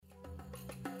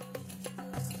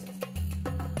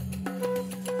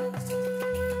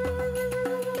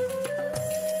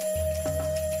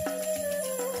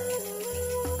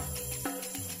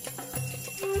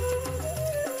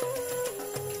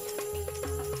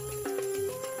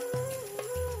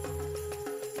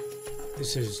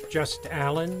This is Just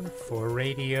Alan for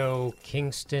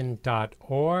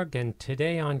RadioKingston.org, and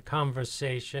today on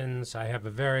Conversations I have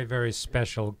a very, very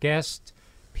special guest,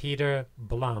 Peter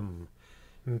Blum.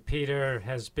 And Peter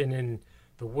has been in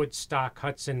the Woodstock,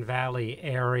 Hudson Valley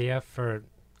area for,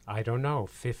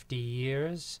 50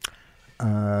 years?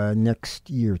 Next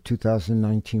year,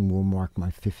 2019, will mark my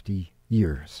 50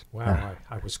 years. Wow,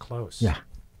 I was close. Yeah.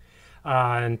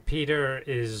 And Peter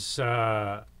is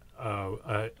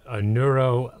a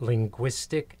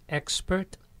neuro-linguistic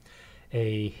expert,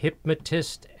 a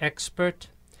hypnotist expert,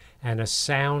 and a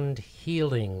sound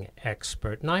healing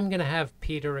expert. And I'm going to have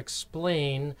Peter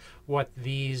explain what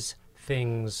these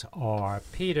things are.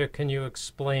 Peter, can you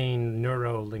explain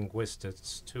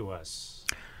neuro-linguistics to us?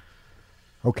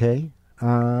 Okay.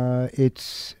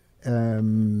 It's a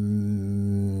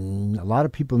lot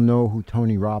of people know who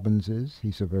Tony Robbins is.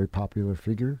 He's a very popular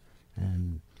figure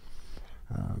and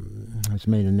has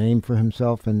made a name for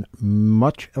himself, and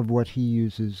much of what he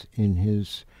uses in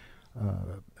his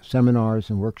seminars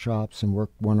and workshops and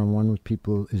work one-on-one with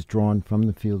people is drawn from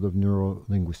the field of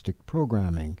neuro-linguistic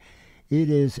programming. It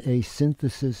is a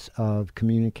synthesis of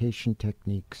communication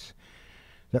techniques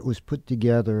that was put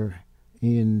together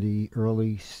in the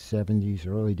early 70s,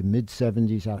 early to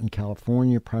mid-70s out in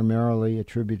California, primarily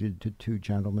attributed to two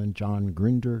gentlemen, John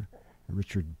Grinder and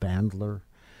Richard Bandler.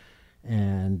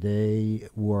 And they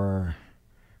were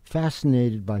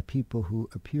fascinated by people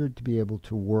who appeared to be able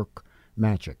to work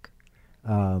magic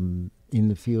in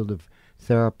the field of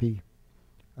therapy,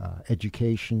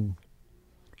 education,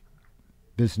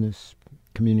 business,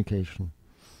 communication.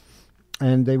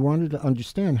 And they wanted to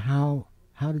understand how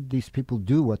did these people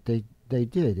do what they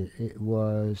did. It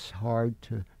was hard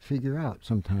to figure out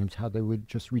sometimes how they would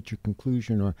just reach a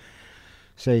conclusion, or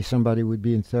say somebody would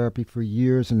be in therapy for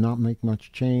years and not make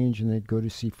much change, and they'd go to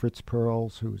see Fritz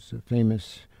Perls, who's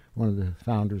one of the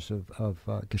founders of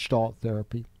Gestalt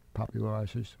therapy,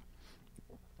 popularizers,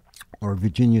 or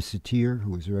Virginia Satir,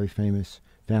 who was a very famous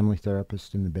family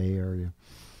therapist in the Bay Area.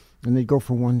 And they'd go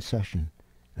for one session,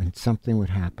 and something would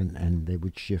happen, and they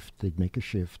would shift, they'd make a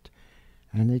shift,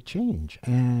 and they'd change.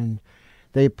 And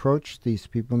they approached these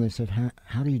people, and they said,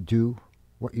 how do you do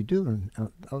what you do? And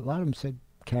a lot of them said,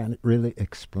 can't really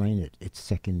explain it. It's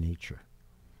second nature.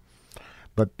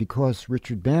 But because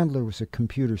Richard Bandler was a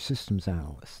computer systems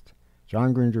analyst,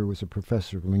 John Grinder was a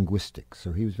professor of linguistics,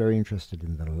 so he was very interested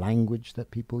in the language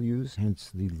that people use, hence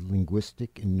the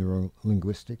linguistic in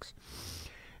neurolinguistics.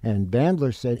 And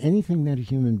Bandler said anything that a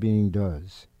human being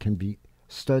does can be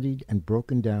studied and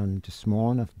broken down into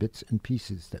small enough bits and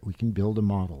pieces that we can build a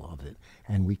model of it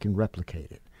and we can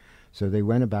replicate it. So they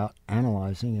went about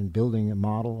analyzing and building a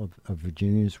model of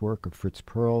Virginia's work, of Fritz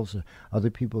Perls. Other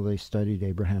people they studied,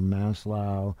 Abraham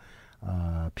Maslow,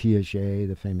 Piaget,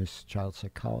 the famous child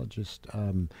psychologist,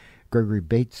 Gregory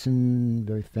Bateson,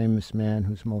 very famous man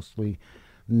who's mostly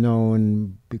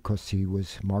known because he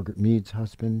was Margaret Mead's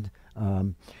husband.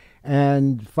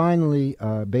 And finally,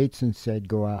 Bateson said,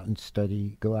 go out and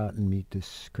meet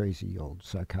this crazy old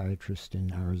psychiatrist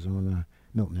in Arizona,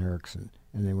 Milton Erickson.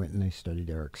 And they went and they studied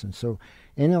Erickson. So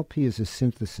NLP is a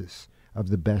synthesis of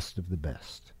the best of the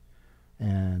best.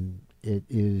 And it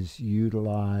is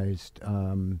utilized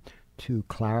to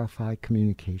clarify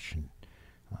communication.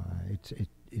 It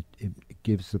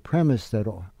gives the premise that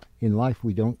in life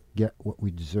we don't get what we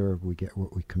deserve, we get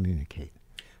what we communicate.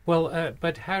 Well,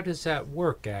 but how does that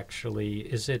work, actually?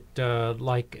 Is it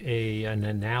like an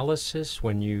analysis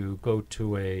when you go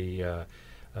to a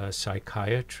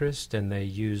psychiatrist and they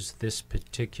use this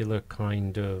particular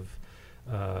kind of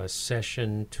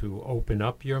session to open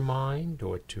up your mind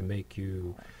or to make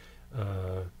you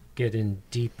get in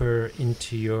deeper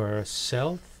into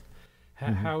yourself?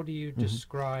 How do you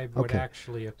describe what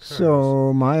actually occurs?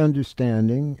 So my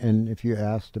understanding, and if you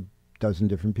asked a dozen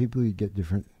different people, you'd get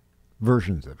different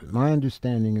versions of it. My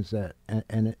understanding is that,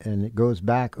 and it goes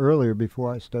back earlier,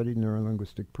 before I studied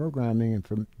neurolinguistic programming, and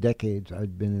for decades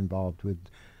I'd been involved with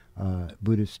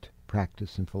Buddhist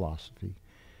practice and philosophy.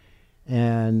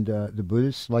 And the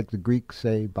Buddhists, like the Greeks,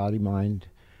 say body, mind,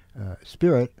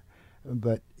 spirit,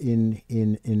 but in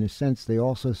a sense they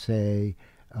also say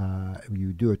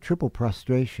you do a triple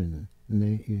prostration,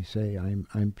 and you say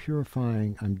I'm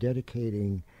purifying, I'm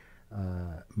dedicating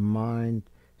mind,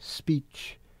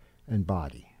 speech, and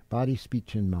body,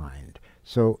 speech, and mind.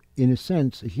 So in a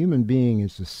sense, a human being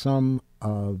is the sum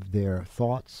of their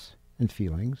thoughts and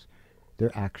feelings,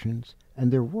 their actions,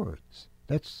 and their words.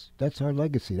 That's our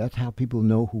legacy. That's how people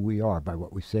know who we are, by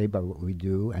what we say, by what we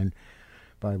do, and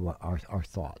by what our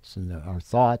thoughts. And our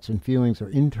thoughts and feelings are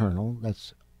internal.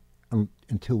 That's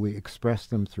until we express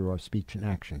them through our speech and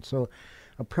action. So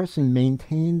a person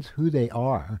maintains who they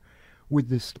are with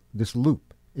this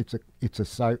loop. It's a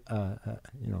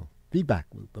feedback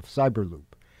loop, a cyber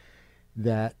loop,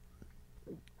 that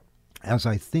as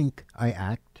I think, I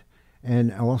act,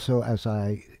 and also as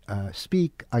I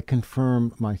speak, I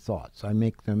confirm my thoughts. I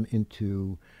make them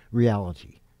into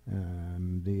reality.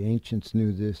 The ancients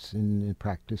knew this in the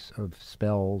practice of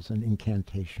spells and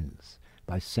incantations.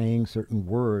 By saying certain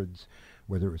words,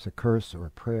 whether it was a curse or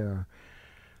a prayer,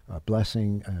 a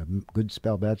blessing, a good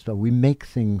spell, bad spell, we make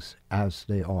things as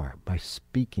they are by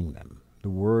speaking them. The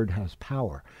word has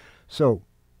power. So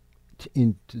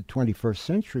in the 21st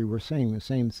century, we're saying the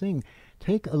same thing.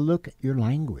 Take a look at your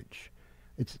language.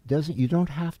 You don't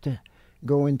have to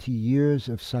go into years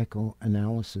of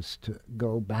psychoanalysis to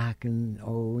go back and,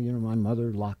 my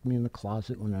mother locked me in the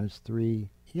closet when I was 3.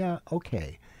 Yeah,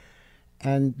 okay.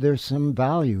 And there's some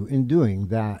value in doing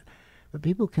that. But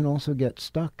people can also get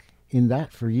stuck in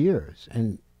that for years.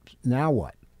 And now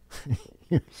what?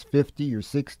 You're 50, you're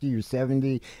 60, you're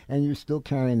 70, and you're still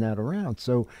carrying that around.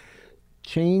 So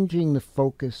changing the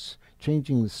focus,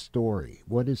 changing the story.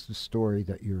 What is the story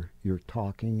that you're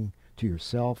talking to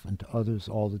yourself and to others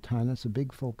all the time? That's a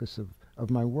big focus of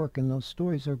my work, and those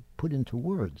stories are put into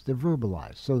words. They're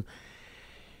verbalized. So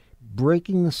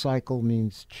breaking the cycle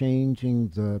means changing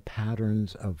the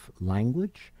patterns of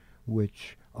language,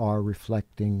 which are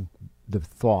reflecting the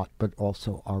thought, but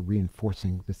also are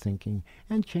reinforcing the thinking,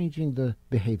 and changing the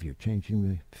behavior, changing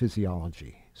the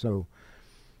physiology. So,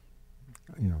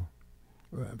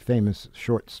 a famous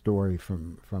short story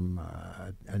from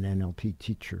an NLP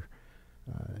teacher.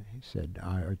 He said,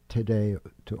 today,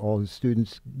 to all the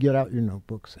students, get out your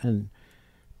notebooks and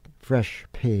fresh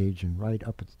page and write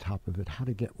up at the top of it how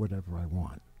to get whatever I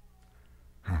want.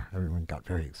 Everyone got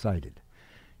very excited.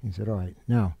 He said, all right,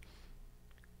 now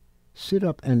sit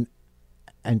up and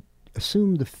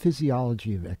assume the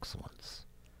physiology of excellence.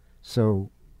 So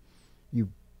you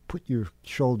put your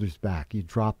shoulders back, you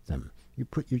drop them, you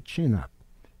put your chin up,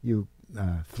 you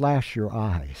flash your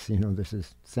eyes. This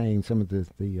is saying some of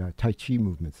the Tai Chi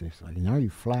movements. It's like, now you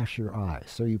flash your eyes.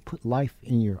 So you put life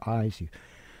in your eyes, you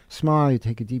smile, you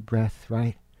take a deep breath,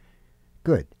 right?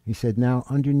 Good. He said, now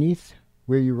underneath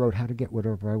where you wrote how to get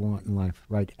whatever I want in life,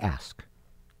 write ask.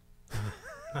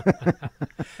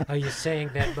 Are you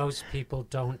saying that most people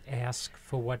don't ask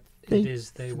for what it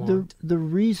is they want? The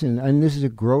reason, and this is a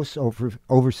gross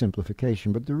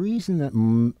oversimplification, but the reason that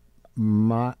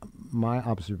my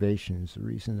observation is the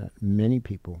reason that many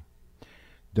people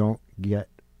don't get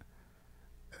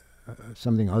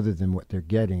something other than what they're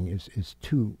getting is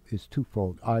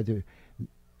twofold. Either,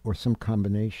 or some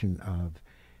combination of,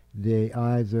 they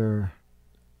either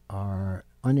are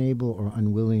unable or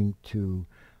unwilling to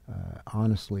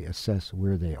honestly assess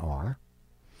where they are,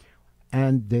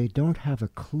 and they don't have a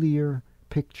clear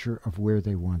picture of where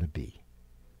they want to be.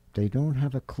 They don't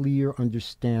have a clear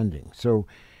understanding. So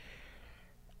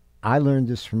I learned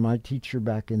this from my teacher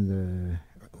back in the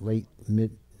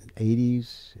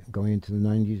mid-80s, going into the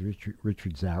 90s,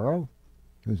 Richard Zarrow,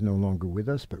 who's no longer with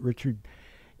us. But Richard,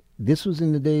 this was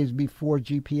in the days before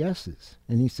GPSs.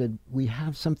 And he said, we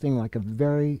have something like a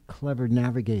very clever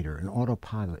navigator, an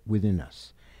autopilot within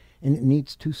us. And it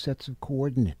needs 2 sets of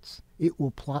coordinates. It will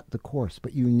plot the course,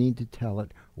 but you need to tell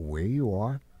it where you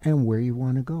are and where you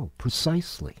want to go,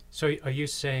 precisely. So are you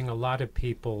saying a lot of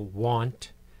people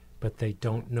want, but they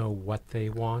don't know what they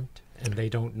want, and they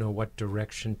don't know what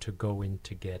direction to go in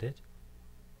to get it?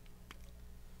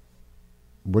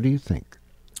 What do you think?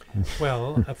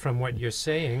 Well, from what you're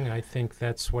saying, I think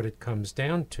that's what it comes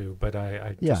down to, but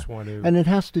I just want to... And it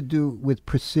has to do with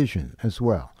precision as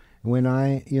well. When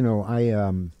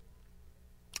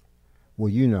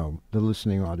the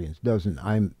listening audience doesn't.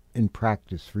 I'm in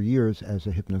practice for years as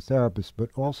a hypnotherapist,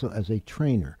 but also as a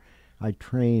trainer. I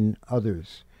train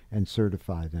others and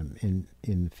certify them in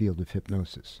the field of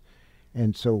hypnosis.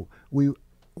 And so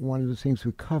one of the things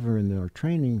we cover in our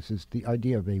trainings is the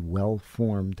idea of a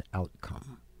well-formed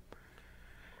outcome.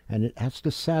 And it has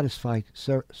to satisfy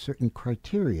certain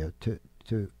criteria to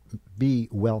be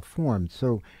well-formed.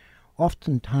 So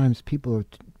oftentimes people are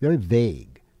very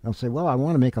vague. They'll say, well, I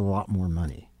want to make a lot more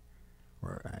money.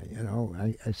 Or,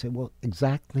 I say, well,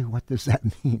 exactly what does that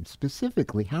mean?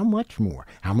 Specifically, how much more?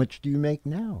 How much do you make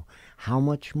now? How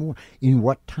much more? In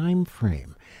what time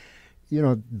frame?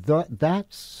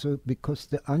 That's because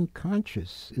the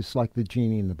unconscious is like the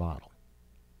genie in the bottle.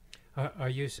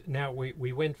 Now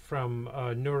we went from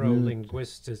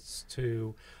neurolinguistics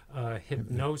to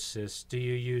hypnosis. Do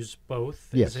you use both?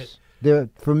 Yes.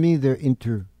 For me, they're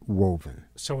interwoven.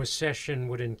 So a session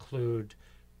would include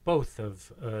both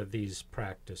of these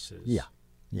practices. Yeah.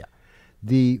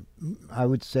 The I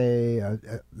would say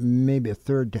maybe a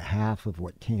third to half of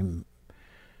what came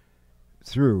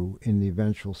through in the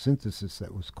eventual synthesis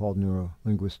that was called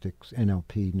neurolinguistics,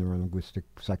 NLP, neurolinguistic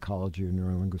psychology or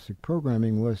neurolinguistic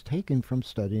programming, was taken from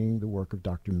studying the work of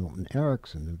Dr. Milton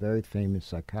Erickson, a very famous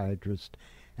psychiatrist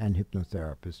and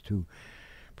hypnotherapist who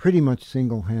pretty much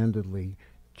single-handedly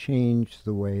changed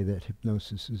the way that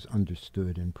hypnosis is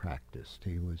understood and practiced.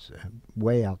 He was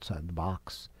way outside the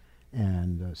box.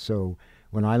 And so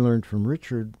when I learned from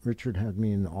Richard had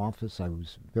me in the office. I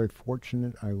was very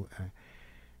fortunate. We're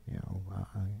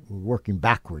working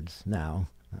backwards now.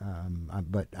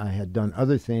 But I had done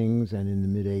other things, and in the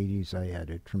mid-'80s I had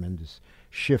a tremendous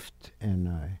shift, and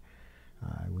I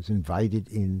was invited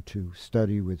in to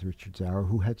study with Richard Zauer,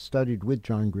 who had studied with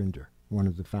John Grinder, one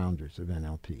of the founders of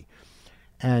NLP.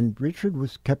 And Richard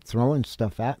kept throwing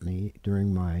stuff at me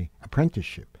during my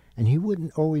apprenticeship, and he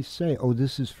wouldn't always say, oh,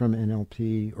 this is from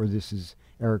NLP or this is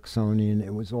Ericksonian.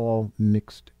 It was all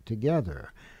mixed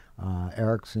together.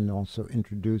 Erickson also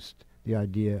introduced the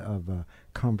idea of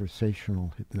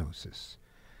conversational hypnosis.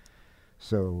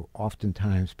 So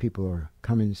oftentimes people are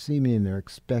coming to see me and they're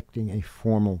expecting a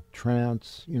formal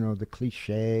trance, the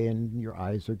cliche, and your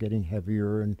eyes are getting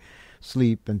heavier and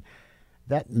sleep, and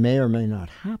that may or may not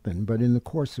happen, but in the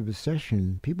course of a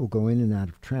session, people go in and out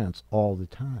of trance all the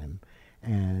time.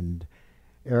 And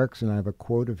Erickson, I have a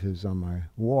quote of his on my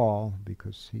wall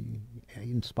because he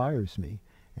inspires me.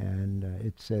 And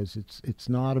it says, it's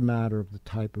not a matter of the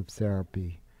type of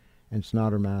therapy, and it's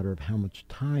not a matter of how much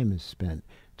time is spent.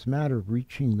 It's a matter of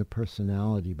reaching the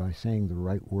personality by saying the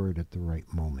right word at the right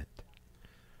moment.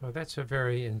 Well, that's a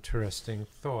very interesting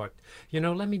thought.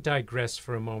 Let me digress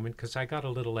for a moment because I got a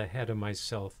little ahead of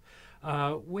myself.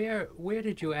 Where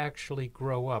did you actually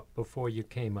grow up before you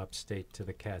came upstate to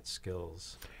the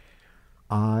Catskills?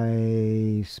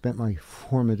 I spent my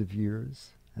formative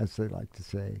years, as they like to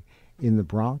say, in the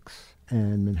Bronx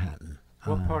and Manhattan.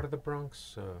 What part of the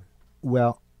Bronx?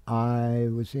 Well, I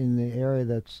was in the area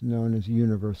that's known as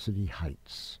University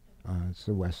Heights. It's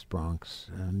the West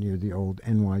Bronx, near the old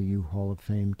NYU Hall of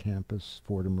Fame campus,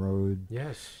 Fordham Road.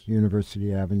 Yes.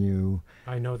 University Avenue.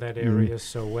 I know that area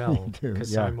so well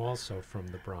because yeah. I'm also from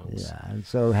the Bronx. Yeah, and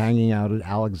so hanging out at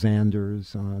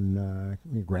Alexander's on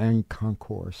Grand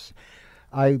Concourse.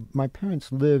 My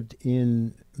parents lived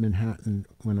in Manhattan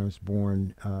when I was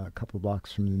born, a couple of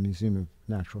blocks from the Museum of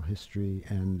Natural History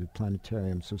and the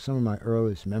planetarium. So some of my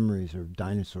earliest memories are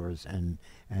dinosaurs and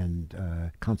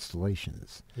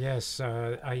constellations. Yes,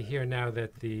 I hear now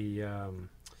that the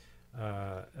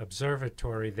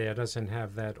observatory there doesn't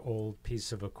have that old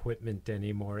piece of equipment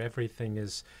anymore. Everything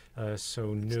is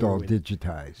so new. It's all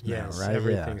digitized yes, now, right?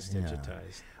 Everything's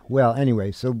digitized. Well,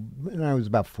 anyway, so when I was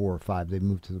about 4 or 5, they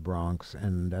moved to the Bronx,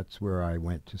 and that's where I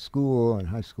went to school and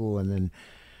high school. And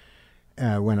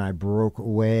then when I broke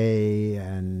away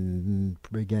and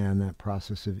began that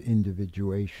process of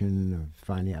individuation, of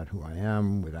finding out who I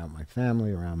am without my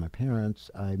family, around my parents,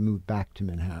 I moved back to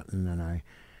Manhattan, and I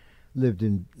lived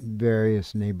in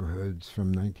various neighborhoods from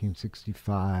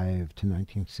 1965 to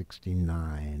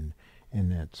 1969,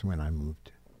 and that's when I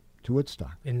moved to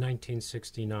Woodstock. In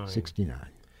 1969? 69.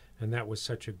 And that was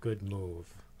such a good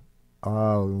move.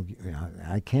 Oh,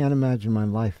 I can't imagine my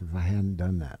life if I hadn't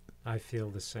done that. I feel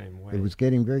the same way. It was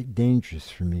getting very dangerous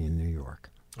for me in New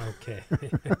York. Okay.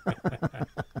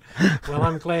 Well,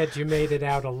 I'm glad you made it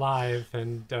out alive,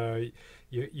 and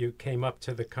you came up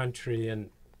to the country.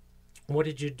 And what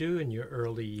did you do in your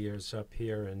early years up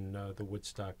here in the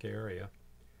Woodstock area?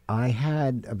 I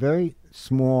had a very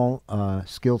small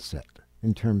skill set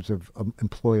in terms of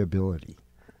employability.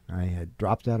 I had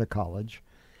dropped out of college.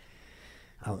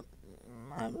 I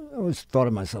always thought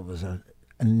of myself as an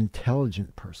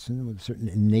intelligent person with a certain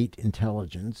innate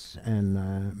intelligence,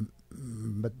 and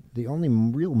but the only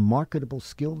real marketable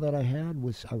skill that I had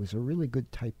was I was a really good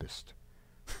typist.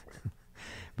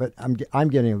 But I'm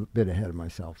getting a bit ahead of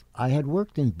myself. I had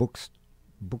worked in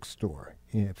bookstore,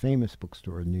 in a famous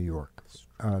bookstore in New York,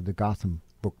 the Gotham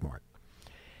Book Mart.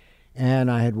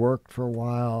 And I had worked for a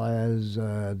while as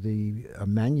a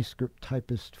manuscript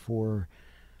typist for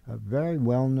a very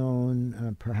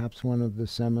well-known, perhaps one of the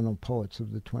seminal poets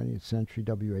of the 20th century,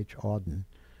 W.H. Auden.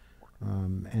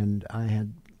 And I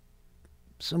had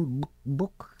some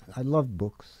book. I loved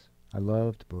books.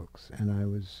 And I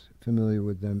was familiar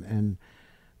with them. And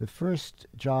the first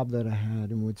job that I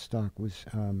had in Woodstock was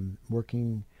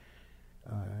working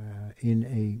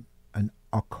in an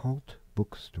occult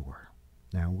bookstore.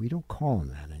 Now, we don't call them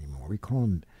that anymore. We call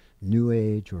them New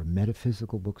Age or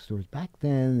metaphysical bookstores. Back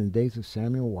then, in the days of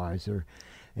Samuel Weiser,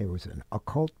 it was an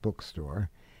occult bookstore,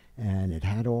 And it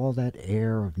had all that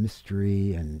air of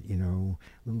mystery and,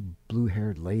 little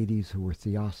blue-haired ladies who were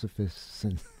theosophists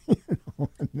and,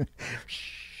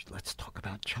 shh, let's talk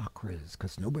about chakras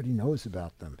because nobody knows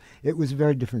about them. It was a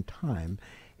very different time.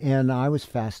 And I was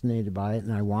fascinated by it,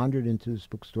 and I wandered into this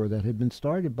bookstore that had been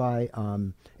started by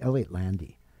Elliot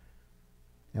Landy.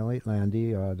 Elliot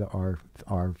Landy,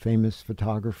 our famous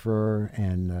photographer,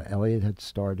 and Elliot had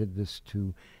started this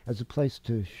as a place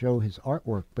to show his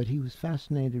artwork, but he was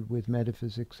fascinated with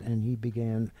metaphysics, and he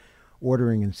began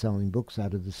ordering and selling books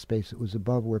out of the space that was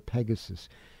above where Pegasus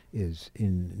is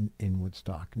in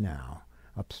Woodstock now,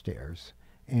 upstairs.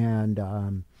 And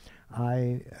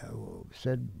I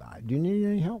said, do you need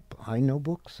any help? I know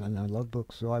books, and I love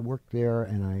books, so I worked there,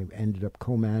 and I ended up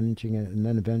co-managing it, and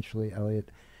then eventually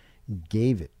Elliot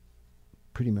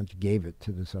pretty much gave it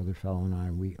to this other fellow and I.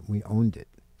 We owned it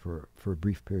for a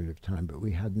brief period of time, but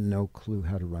we had no clue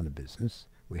how to run a business.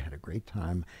 We had a great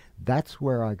time. That's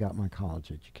where I got my college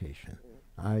education.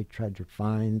 I tried to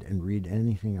find and read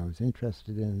anything I was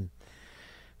interested in,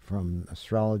 from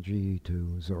astrology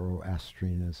to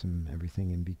Zoroastrianism,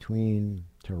 everything in between,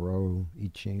 tarot, I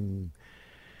Ching,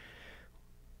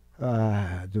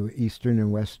 the Eastern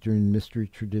and Western mystery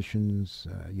traditions,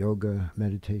 yoga,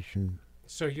 meditation.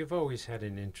 So you've always had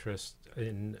an interest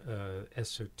in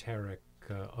esoteric,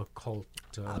 occult.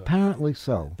 Apparently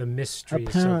so. The mysteries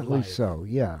Apparently of life. so,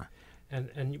 yeah.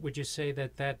 And would you say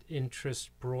that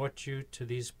interest brought you to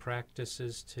these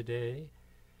practices today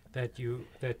that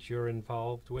you're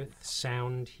involved with?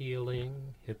 Sound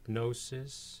healing,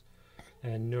 hypnosis,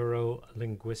 and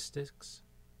neurolinguistics?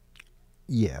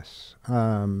 Yes.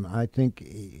 I think,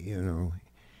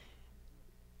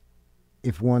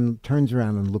 if one turns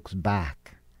around and looks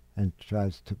back and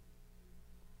tries to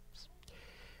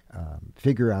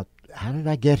figure out, how did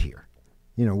I get here?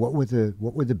 What were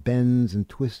the bends and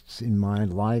twists in my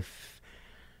life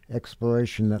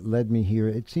exploration that led me here?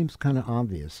 It seems kind of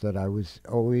obvious that I was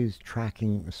always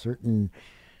tracking a certain,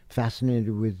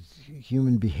 fascinated with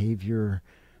human behavior,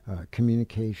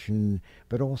 communication,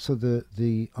 but also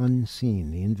the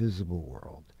unseen, the invisible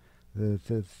world,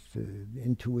 the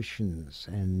intuitions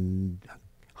and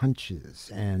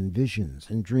hunches and visions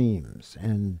and dreams.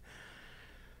 And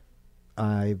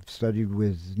I've studied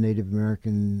with Native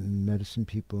American medicine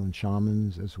people and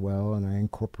shamans as well, and I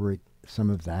incorporate some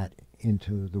of that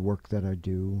into the work that I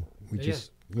do.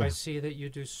 I see that you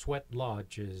do sweat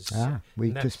lodges.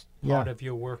 That's part of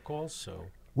your work also.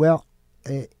 Well,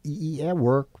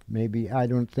 work, maybe. I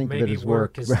don't think of it as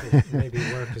work. Maybe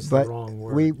work is the wrong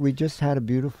word. We just had a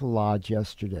beautiful lodge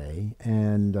yesterday,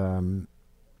 and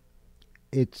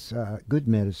it's good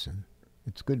medicine.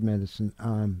 It's good medicine.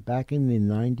 Back in the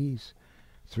 90s,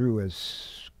 through a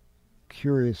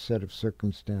curious set of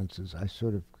circumstances, I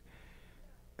sort of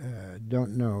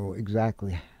don't know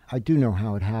exactly. I do know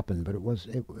how it happened, but it was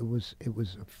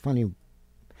a funny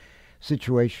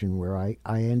situation where I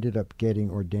ended up getting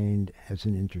ordained as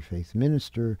an interfaith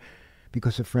minister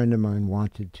because a friend of mine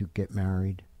wanted to get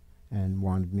married and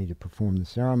wanted me to perform the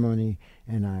ceremony,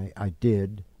 and I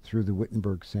did through the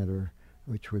Wittenberg Center,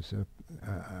 which was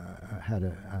had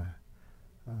a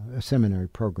seminary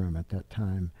program at that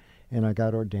time, and I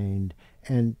got ordained,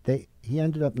 and he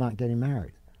ended up not getting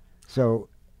married. So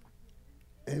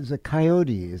as a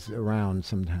coyote is around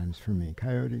sometimes for me.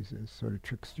 Coyote's a sort of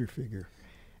trickster figure.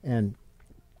 And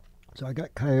so I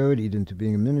got coyoted into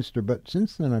being a minister, but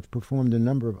since then I've performed a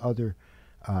number of other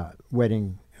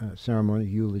wedding ceremony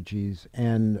eulogies,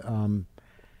 and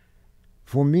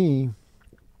for me,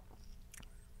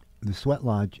 the Sweat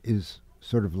Lodge is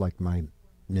sort of like my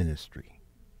ministry.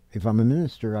 If I'm a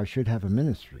minister, I should have a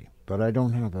ministry, but I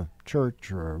don't have a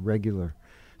church or a regular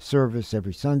service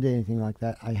every Sunday, anything like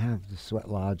that. I have the Sweat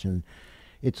Lodge, and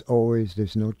it's always,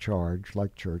 there's no charge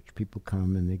like church. People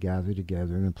come and they gather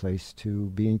together in a place to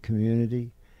be in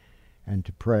community and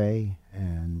to pray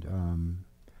and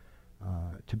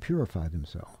to purify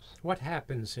themselves. What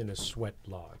happens in a sweat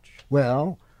lodge?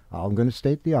 Well, I'm going to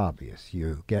state the obvious.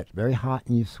 You get very hot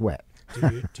and you sweat.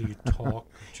 Do you talk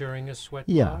during a sweat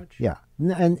lodge? Yeah.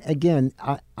 And again,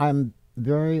 I'm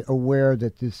very aware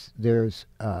that there's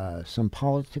some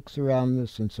politics around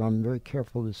this, and so I'm very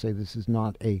careful to say this is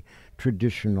not a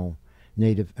traditional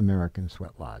Native American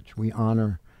sweat lodge. We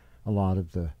honor a lot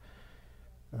of the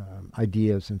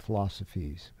ideas and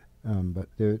philosophies, but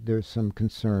there's some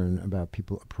concern about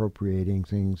people appropriating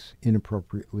things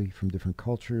inappropriately from different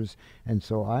cultures, and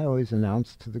so I always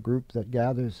announce to the group that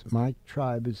gathers, my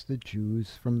tribe is the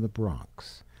Jews from the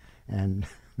Bronx, and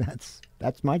that's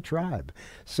my tribe.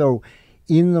 So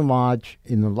in the lodge,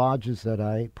 in the lodges that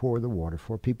I pour the water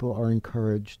for, people are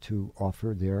encouraged to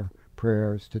offer their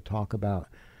prayers, to talk about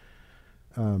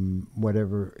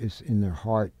whatever is in their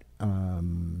heart,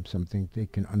 something they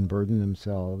can unburden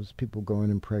themselves. People go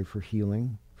in and pray for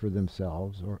healing for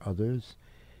themselves or others.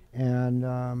 And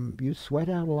you sweat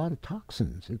out a lot of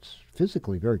toxins. It's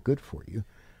physically very good for you.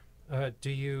 Do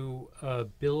you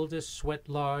build a sweat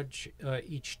lodge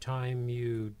each time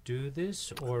you do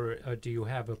this, or do you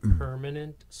have a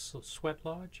permanent sweat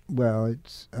lodge? Well,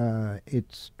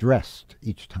 it's dressed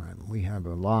each time. We have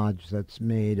a lodge that's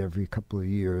made every couple of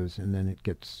years, and then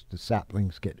the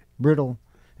saplings get brittle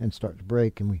and start to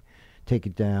break, and we take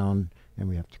it down, and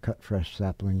we have to cut fresh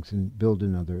saplings and build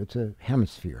another. It's a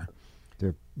hemisphere.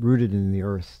 They're rooted in the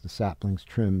earth, the saplings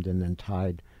trimmed and then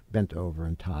tied, bent over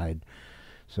and tied.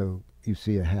 So you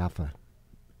see a half a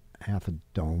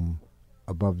dome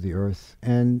above the earth,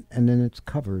 and then it's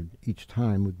covered each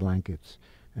time with blankets,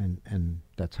 and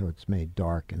that's how it's made,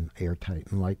 dark and airtight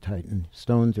and light tight. And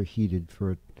stones are heated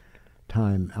for a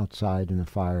time outside in a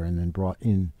fire and then brought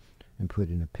in and put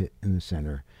in a pit in the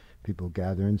center. People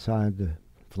gather inside, the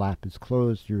flap is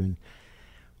closed, you're in.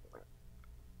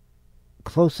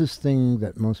 Closest thing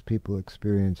that most people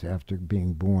experience after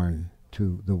being born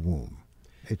to the womb.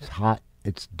 It's hot,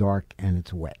 it's dark, and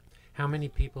it's wet. How many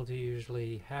people do you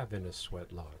usually have in a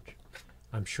sweat lodge?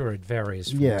 I'm sure it varies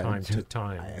from time to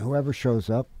time. Whoever shows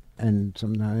up, and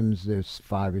sometimes there's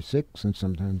 5 or 6, and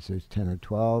sometimes there's 10 or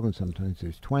 12, and sometimes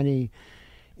there's 20.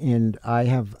 And I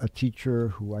have a teacher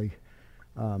who I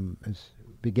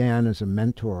began as a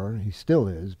mentor. He still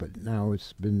is, but now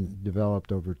it's been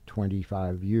developed over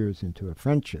 25 years into a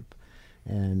friendship,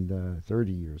 and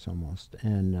 30 years almost.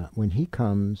 And when he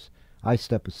comes, I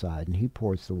step aside and he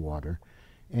pours the water,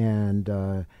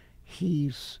 and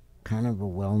he's kind of a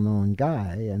well-known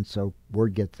guy, and so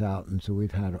word gets out, and so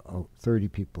we've had 30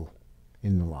 people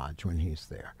in the lodge when he's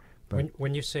there. But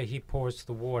when you say he pours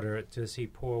the water, does he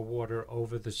pour water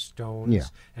over the stones? Yeah.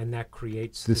 And that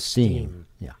creates the steam.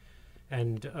 Yeah.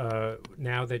 And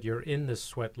now that you're in the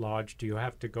sweat lodge, do you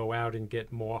have to go out and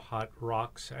get more hot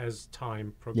rocks as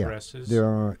time progresses? Yeah. There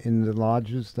are, in the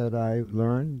lodges that I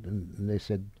learned, and they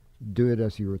said, do it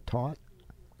as you were taught.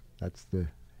 That's the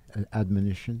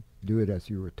admonition. Do it as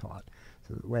you were taught.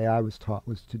 So the way I was taught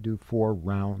was to do 4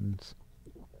 rounds,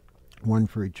 one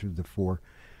for each of the 4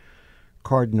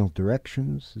 cardinal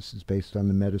directions. This is based on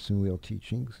the medicine wheel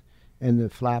teachings. And the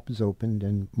flap is opened,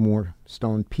 and more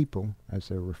stone people, as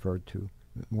they're referred to,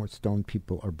 more stone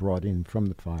people are brought in from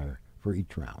the fire for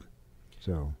each round.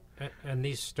 So. And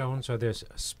these stones, are there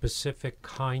specific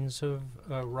kinds of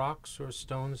rocks or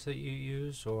stones that you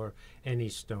use, or any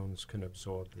stones can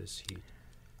absorb this heat?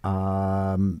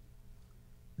 The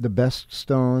best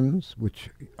stones, which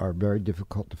are very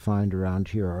difficult to find around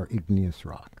here, are igneous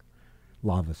rock,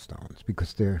 lava stones,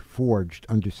 because they're forged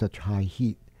under such high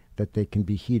heat that they can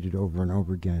be heated over and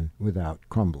over again without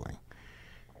crumbling.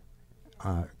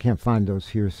 Can't find those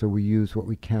here, so we use what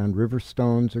we can. River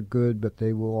stones are good, but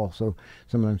they will also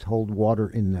sometimes hold water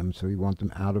in them, so you want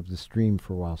them out of the stream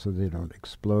for a while so they don't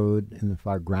explode in the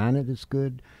fire. Granite is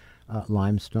good.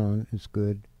 Limestone is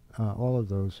good. All of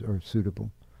those are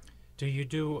suitable. Do you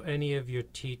do any of your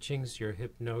teachings, your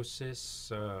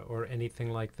hypnosis, or anything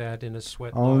like that in a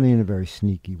sweat lodge? Only in a very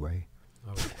sneaky way.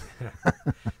 Oh.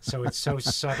 So it's so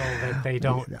subtle that they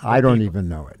don't. I don't even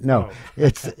know it. No, Oh.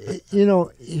 it's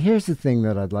here's the thing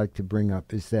that I'd like to bring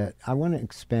up is that I want to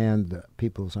expand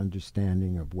people's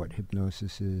understanding of what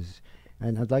hypnosis is,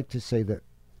 and I'd like to say that,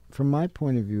 from my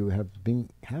point of view,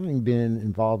 having been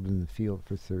involved in the field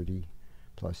for 30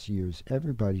 plus years,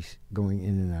 everybody's going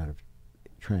in and out of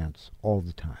trance all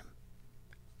the time.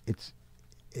 It's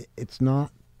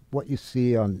not what you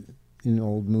see in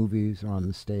old movies or on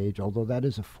the stage, although that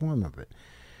is a form of it.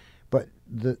 But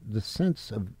the sense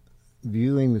of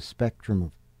viewing the spectrum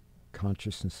of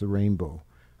consciousness, the rainbow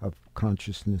of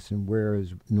consciousness, and where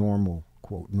is normal,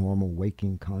 quote, normal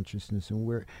waking consciousness,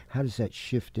 and how does that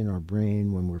shift in our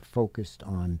brain when we're focused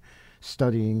on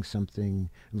studying something,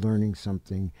 learning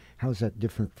something? How is that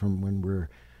different from when we're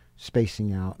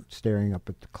spacing out, staring up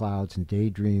at the clouds and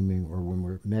daydreaming, or when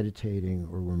we're meditating,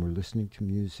 or when we're listening to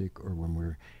music, or when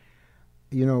we're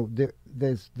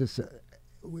there's this.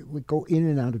 We go in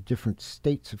and out of different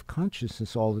states of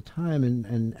consciousness all the time,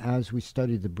 and as we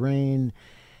study the brain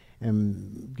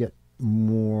and get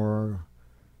more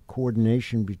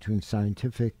coordination between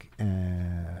scientific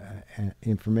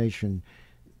information,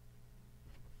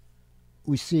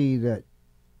 we see that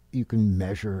you can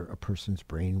measure a person's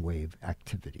brainwave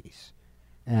activities.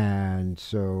 And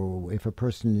so if a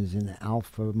person is in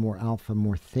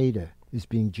more theta is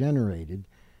being generated,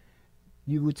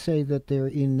 you would say that they're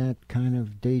in that kind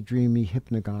of daydreamy,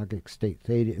 hypnagogic state.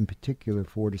 Theta, in particular,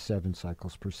 4 to 7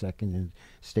 cycles per second, and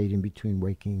state in between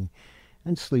waking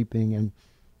and sleeping.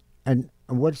 And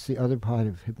what's the other part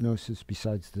of hypnosis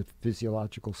besides the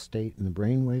physiological state and the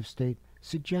brainwave state?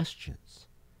 Suggestions.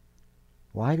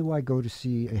 Why do I go to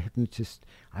see a hypnotist?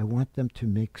 I want them to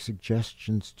make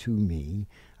suggestions to me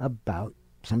about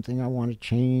something I want to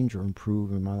change or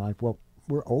improve in my life. Well,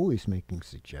 we're always making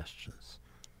suggestions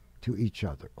to each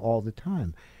other all the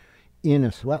time. In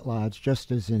a sweat lodge,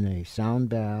 just as in a sound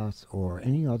bath or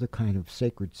any other kind of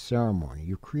sacred ceremony,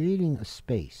 you're creating a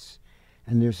space,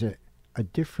 and there's a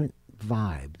different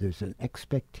vibe. There's an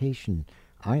expectation.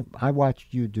 I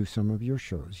watched you do some of your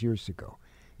shows years ago.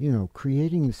 You know,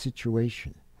 creating the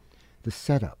situation, the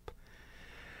setup.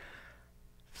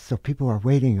 So people are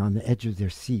waiting on the edge of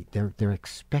their seat. They're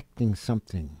expecting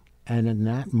something. And in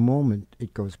that moment,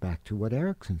 it goes back to what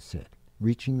Erickson said,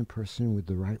 reaching the person with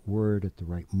the right word at the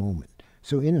right moment.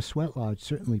 So in a sweat lodge,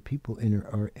 certainly people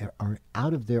are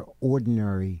out of their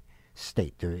ordinary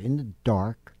state. They're in the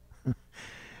dark.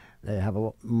 They have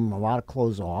a lot of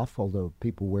clothes off, although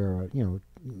people wear,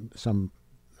 some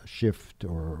shift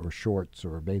or shorts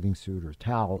or a bathing suit or a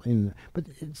towel. But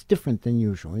it's different than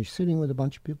usual. You're sitting with a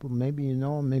bunch of people, maybe you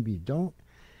know them, maybe you don't.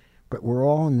 But we're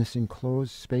all in this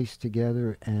enclosed space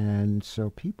together, and so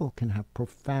people can have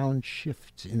profound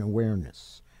shifts in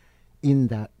awareness in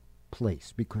that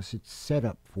place because it's set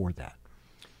up for that.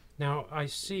 Now, I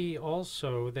see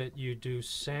also that you do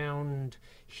sound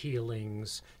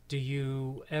healings. Do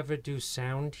you ever do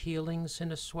sound healings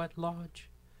in a sweat lodge?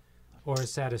 Or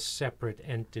is that a separate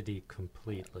entity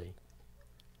completely?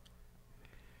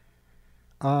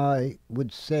 I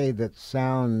would say that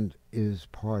sound is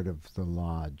part of the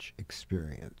lodge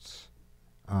experience.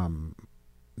 Over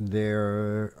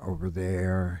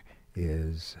there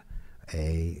is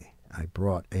I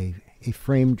brought a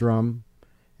frame drum,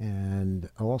 and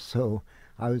also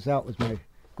I was out with my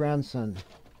grandson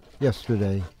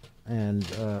yesterday, and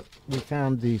we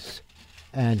found these,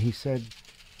 and he said,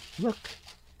 look,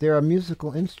 they're a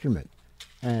musical instrument,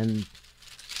 and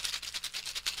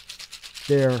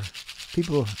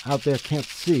people out there can't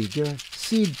see. They're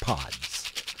seed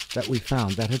pods that we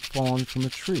found that had fallen from a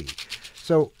tree.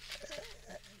 So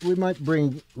we might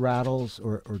bring rattles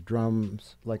or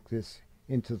drums like this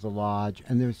into the lodge,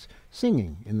 and there's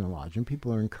singing in the lodge, and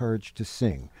people are encouraged to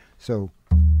sing. So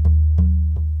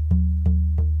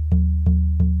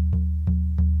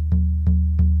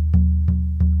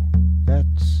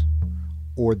that's,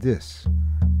 or this.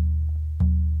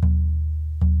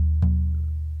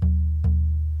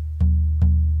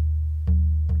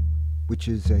 Which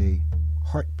is a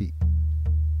heartbeat.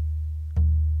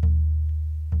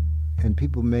 And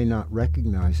people may not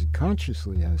recognize it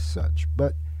consciously as such,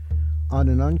 but on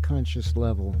an unconscious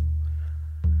level,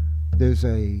 there's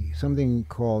something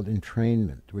called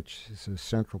entrainment, which is a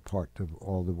central part of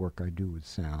all the work I do with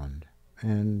sound.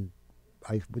 And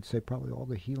I would say probably all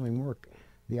the healing work,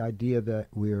 the idea that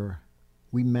we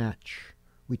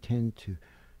tend to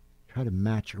try to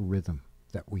match a rhythm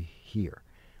that we hear,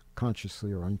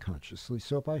 consciously or unconsciously.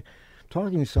 So if I'm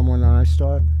talking to someone and I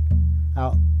start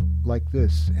out like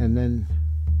this, and then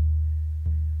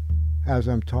as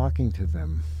I'm talking to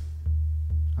them,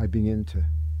 I begin to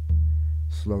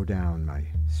slow down my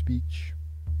speech,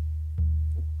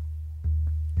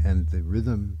 and the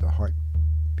rhythm, the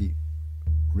heartbeat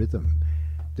rhythm,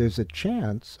 there's a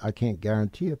chance, I can't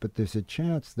guarantee it, but there's a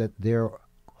chance that their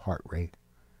heart rate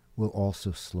will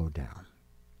also slow down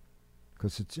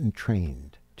because it's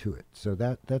entrained to it. So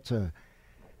that's a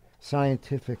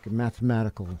scientific,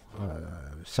 mathematical,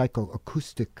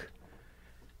 psychoacoustic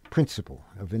principle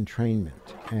of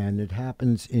entrainment, and it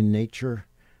happens in nature.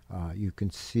 You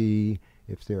can see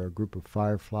if there are a group of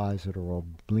fireflies that are all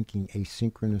blinking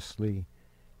asynchronously,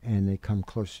 and they come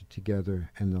closer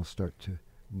together and they'll start to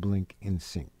blink in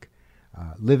sync.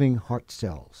 Living heart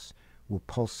cells will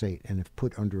pulsate, and if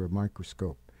put under a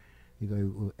microscope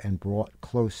and brought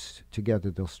close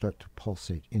together, they'll start to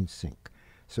pulsate in sync.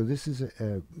 So this is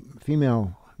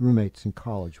female roommates in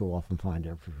college will often find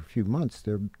after a few months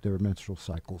their menstrual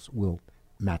cycles will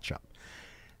match up.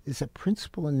 It's a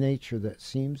principle in nature that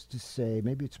seems to say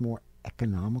maybe it's more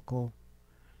economical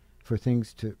for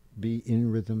things to be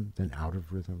in rhythm than out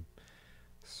of rhythm.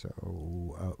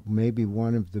 So maybe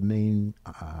one of the main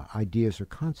ideas or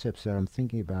concepts that I'm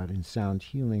thinking about in sound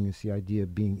healing is the idea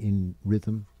of being in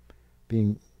rhythm,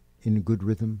 being in a good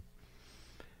rhythm.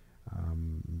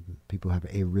 People have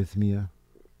arrhythmia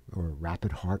or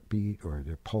rapid heartbeat, or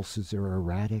their pulses are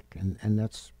erratic, and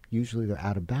that's usually they're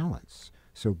out of balance.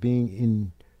 So being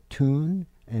in tune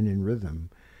and in rhythm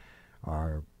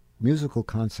are musical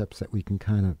concepts that we can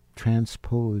kind of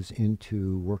transpose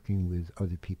into working with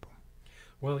other people.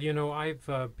 Well,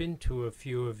 I've been to a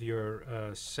few of your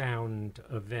sound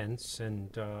events,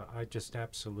 and I just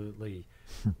absolutely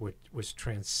was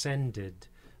transcended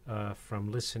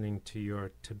from listening to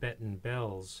your Tibetan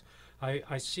bells.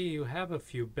 I see you have a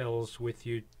few bells with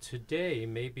you today.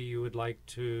 Maybe you would like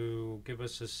to give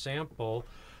us a sample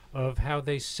of how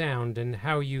they sound and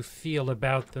how you feel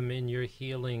about them in your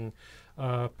healing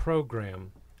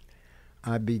program.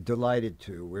 I'd be delighted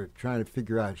to. We're trying to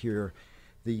figure out here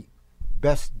the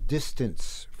best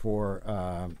distance for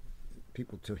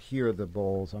people to hear the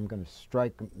bowls. I'm going to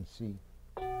strike them and see.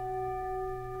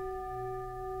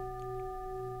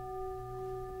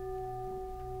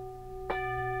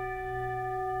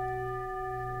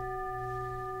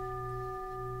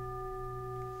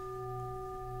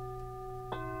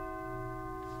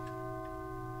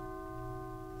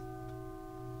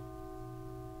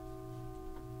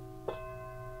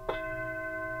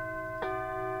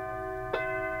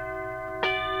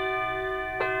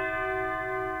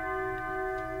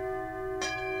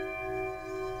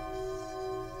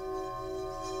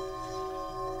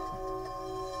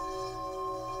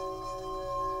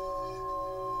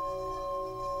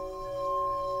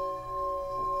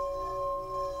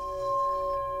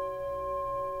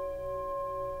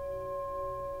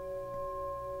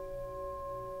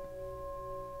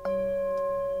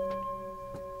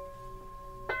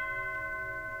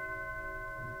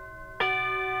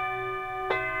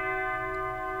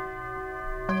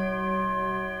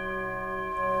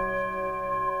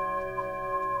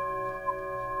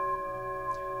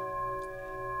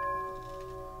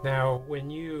 Now,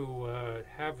 when you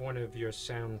have one of your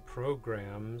sound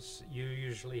programs, you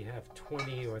usually have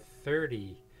 20 or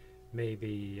 30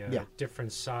 maybe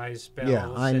different size bells.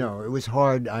 Yeah, I know. It was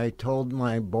hard. I told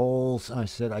my bowls, I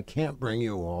said, I can't bring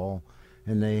you all.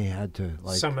 And they had to,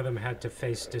 some of them had to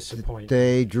face disappointment.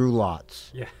 They drew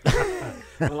lots. Yeah.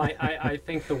 Well, I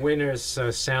think the winners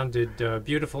sounded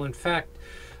beautiful. In fact,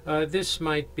 this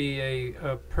might be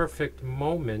a perfect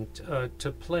moment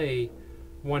to play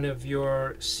one of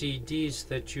your CDs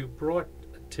that you brought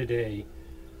today.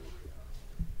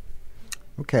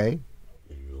 Okay.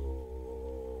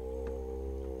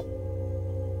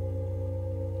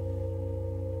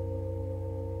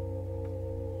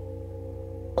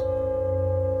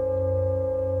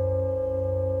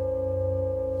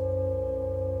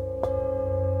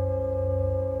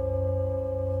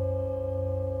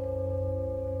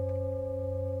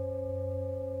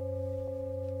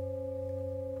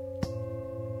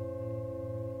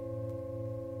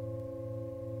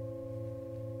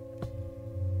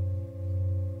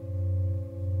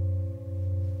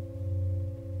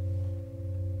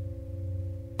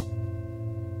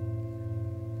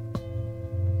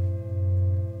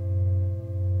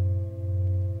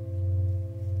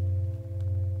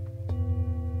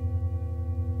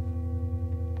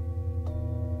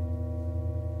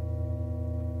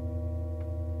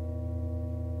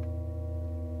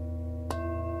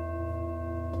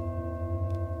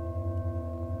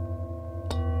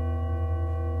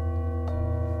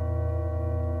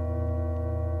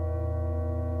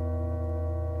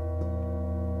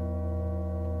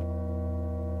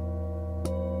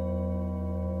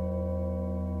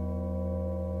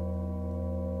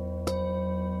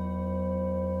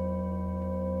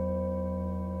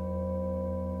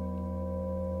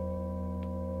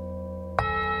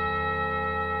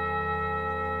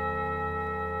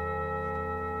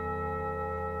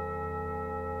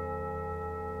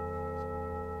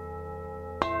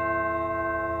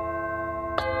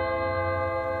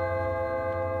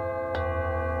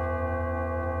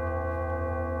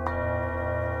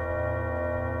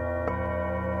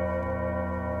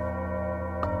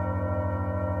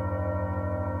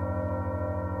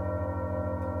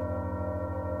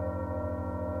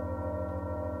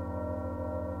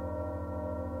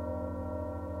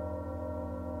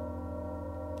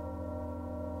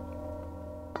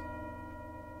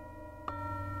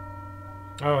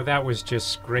 Oh, that was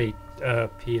just great,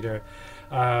 Peter.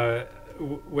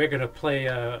 We're going to play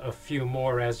a few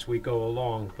more as we go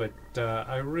along, but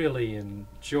I really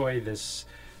enjoy the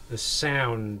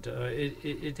sound.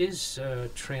 It is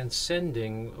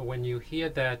transcending when you hear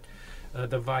that,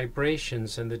 the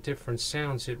vibrations and the different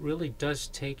sounds. It really does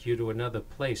take you to another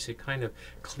place. It kind of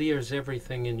clears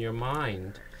everything in your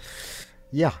mind.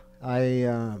 Yeah, I've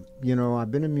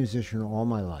been a musician all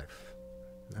my life,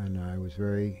 and I was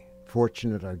very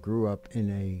fortunate. I grew up in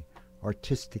a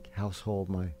artistic household.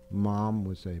 My mom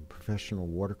was a professional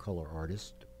watercolor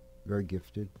artist, very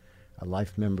gifted, a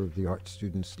life member of the Art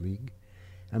Students League.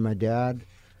 And my dad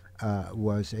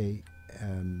was a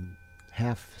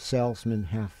half salesman,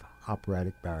 half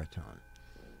operatic baritone.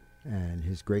 And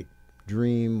his great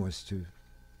dream was to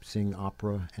sing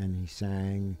opera, and he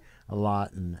sang a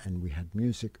lot, and we had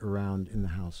music around in the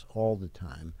house all the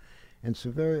time. And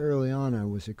so very early on, I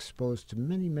was exposed to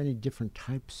many, many different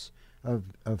types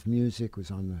of music. It was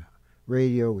on the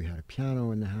radio. We had a piano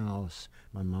in the house.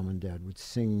 My mom and dad would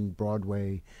sing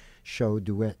Broadway show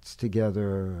duets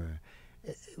together.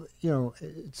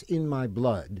 It's in my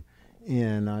blood.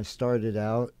 And I started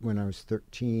out when I was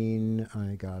 13.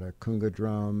 I got a kunga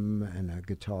drum and a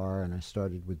guitar, and I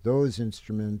started with those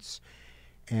instruments.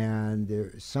 And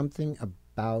there's something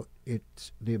about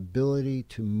it, the ability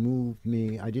to move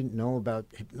me. I didn't know about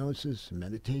hypnosis,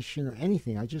 meditation, or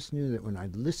anything. I just knew that when I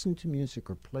listened to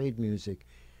music or played music,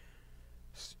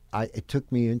 it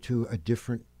took me into a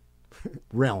different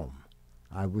realm.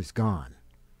 I was gone.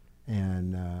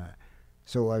 And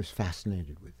so I was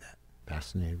fascinated with that.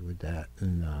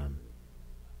 And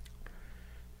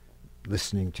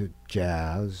listening to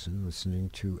jazz and listening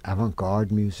to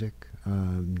avant-garde music,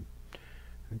 and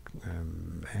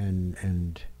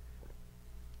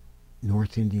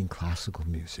North Indian classical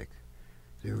music.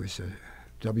 There was a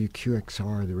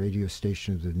WQXR, the radio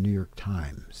station of the New York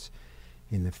Times,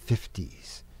 in the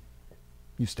 50s.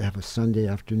 Used to have a Sunday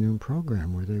afternoon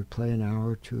program where they would play an hour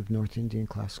or two of North Indian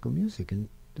classical music, and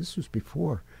this was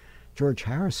before George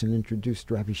Harrison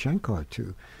introduced Ravi Shankar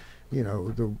to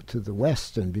the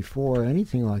West, and before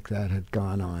anything like that had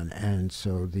gone on. And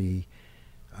so the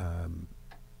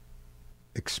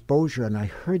exposure, and I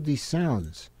heard these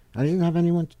sounds. I didn't have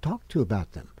anyone to talk to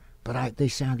about them, but they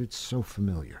sounded so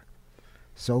familiar.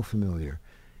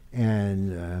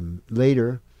 And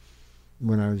later,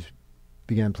 when I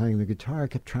began playing the guitar, I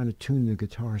kept trying to tune the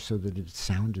guitar so that it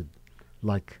sounded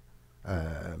like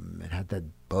it had that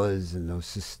buzz and the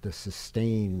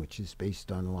sustain, which is based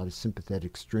on a lot of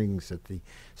sympathetic strings that the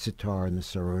sitar and the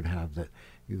sarod have, that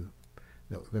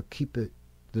they'll keep the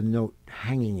note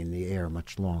hanging in the air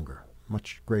much longer,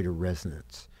 much greater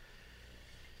resonance.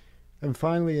 And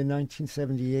finally, in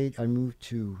 1978, I moved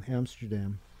to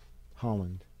Amsterdam,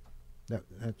 Holland.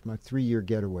 That's my 3-year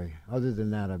getaway. Other than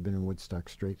that, I've been in Woodstock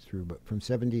straight through. But from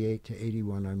 78 to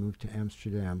 81, I moved to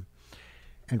Amsterdam.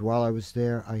 And while I was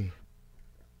there, I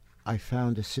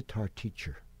found a sitar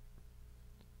teacher.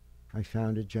 I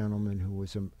found a gentleman who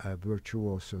was a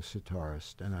virtuoso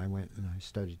sitarist, and I went and I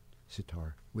studied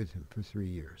sitar with him for 3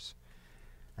 years.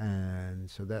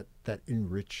 And so that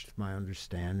enriched my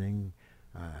understanding.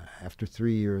 After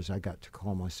 3 years, I got to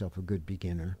call myself a good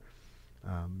beginner.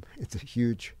 It's a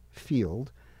huge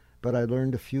field, but I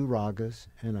learned a few ragas,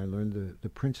 and I learned the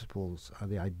principles,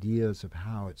 the ideas of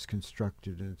how it's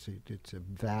constructed, and it's a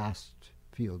vast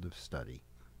field of study.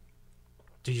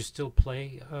 Do you still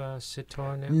play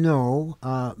sitar now? No,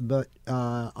 but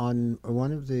on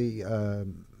one of the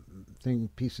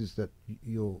pieces that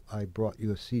I brought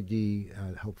you a CD.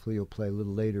 Hopefully, you'll play a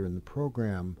little later in the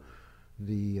program.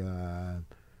 A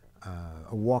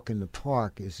Walk in the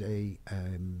Park is an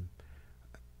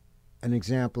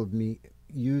example of me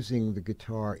using the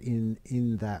guitar in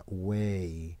that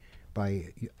way,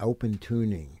 by open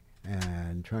tuning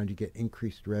and trying to get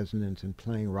increased resonance and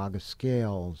playing raga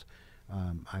scales.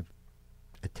 I've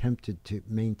attempted to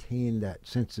maintain that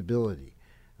sensibility.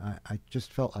 I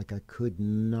just felt like I could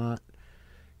not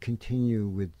continue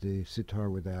with the sitar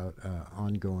without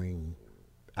ongoing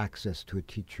access to a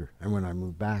teacher. And when I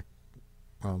moved back,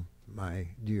 my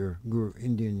dear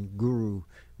Indian guru,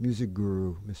 music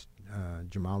guru, Mr.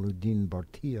 Jamaluddin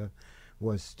Bhartia,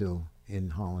 was still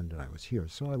in Holland, and I was here.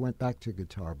 So I went back to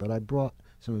guitar, but I brought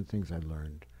some of the things I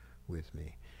learned with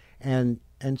me. And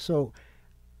so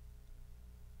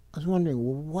I was wondering,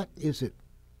 well, what is it?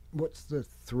 What's the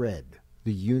thread,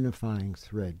 the unifying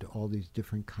thread to all these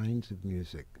different kinds of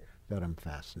music that I'm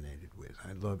fascinated with?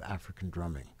 I love African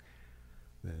drumming,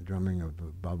 the drumming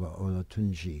of Baba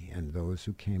Olatunji and those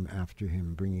who came after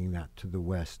him, bringing that to the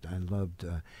West. I loved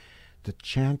the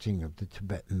chanting of the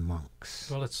Tibetan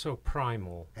monks. Well, it's so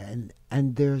primal. And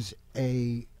there's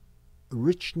a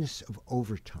richness of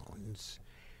overtones,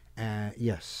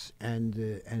 yes, and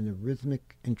a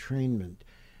rhythmic entrainment.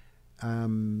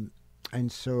 And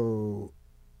so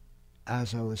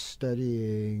as I was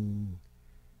studying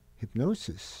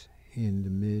hypnosis in the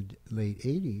mid-late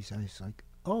 80s, I was like,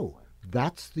 oh,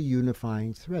 that's the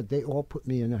unifying thread. They all put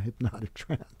me in a hypnotic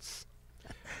trance.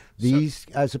 These,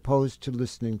 as opposed to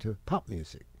listening to pop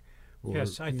music.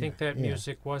 Yes, I think that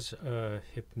music was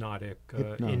hypnotic.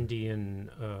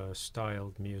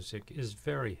 Indian-styled music is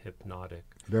very hypnotic.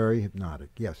 Very hypnotic,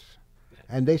 yes.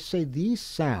 And they say these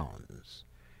sounds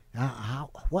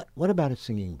What about a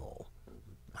singing bowl?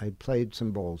 I played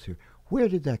some bowls here. Where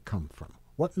did that come from?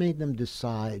 What made them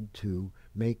decide to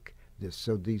make this?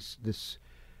 So this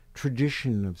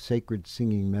tradition of sacred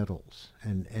singing medals,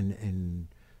 and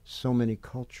so many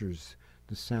cultures,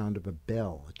 the sound of a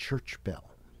bell, a church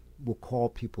bell, will call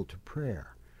people to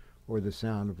prayer, or the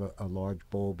sound of a large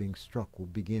bowl being struck will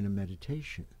begin a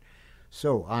meditation.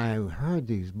 So I heard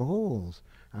these bowls,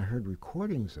 I heard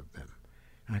recordings of them,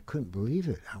 and I couldn't believe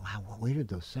it. Where did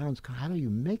those sounds come? How do you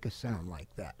make a sound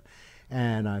like that?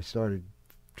 And I started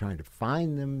trying to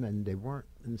find them, and they weren't,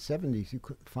 in the 70s you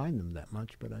couldn't find them that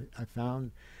much, but I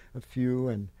found a few.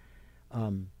 And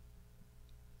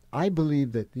I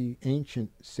believe that the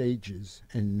ancient sages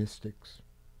and mystics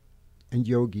and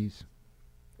yogis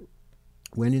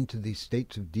went into these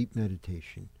states of deep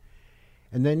meditation,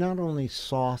 and they not only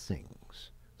saw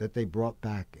things that they brought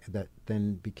back that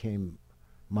then became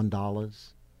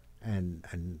mandalas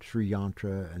and Sri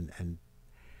Yantra and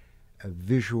a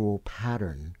visual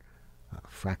pattern,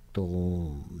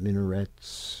 fractal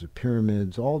minarets,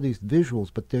 pyramids, all these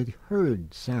visuals, but they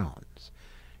heard sounds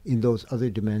in those other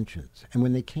dimensions. And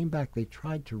when they came back, they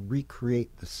tried to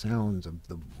recreate the sounds of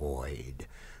the void,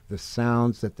 the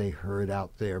sounds that they heard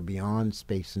out there beyond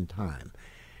space and time.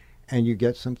 And you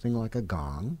get something like a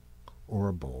gong or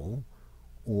a bowl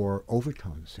or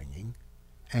overtone singing,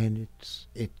 and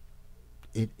it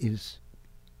is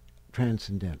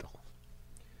transcendental.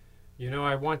 You know,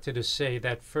 I wanted to say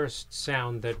that first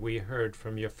sound that we heard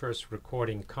from your first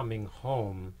recording, Coming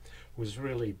Home, was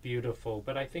really beautiful,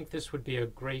 but I think this would be a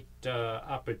great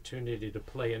opportunity to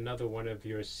play another one of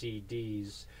your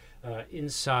CDs,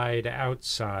 Inside,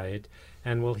 Outside,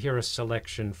 and we'll hear a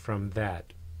selection from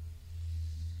that.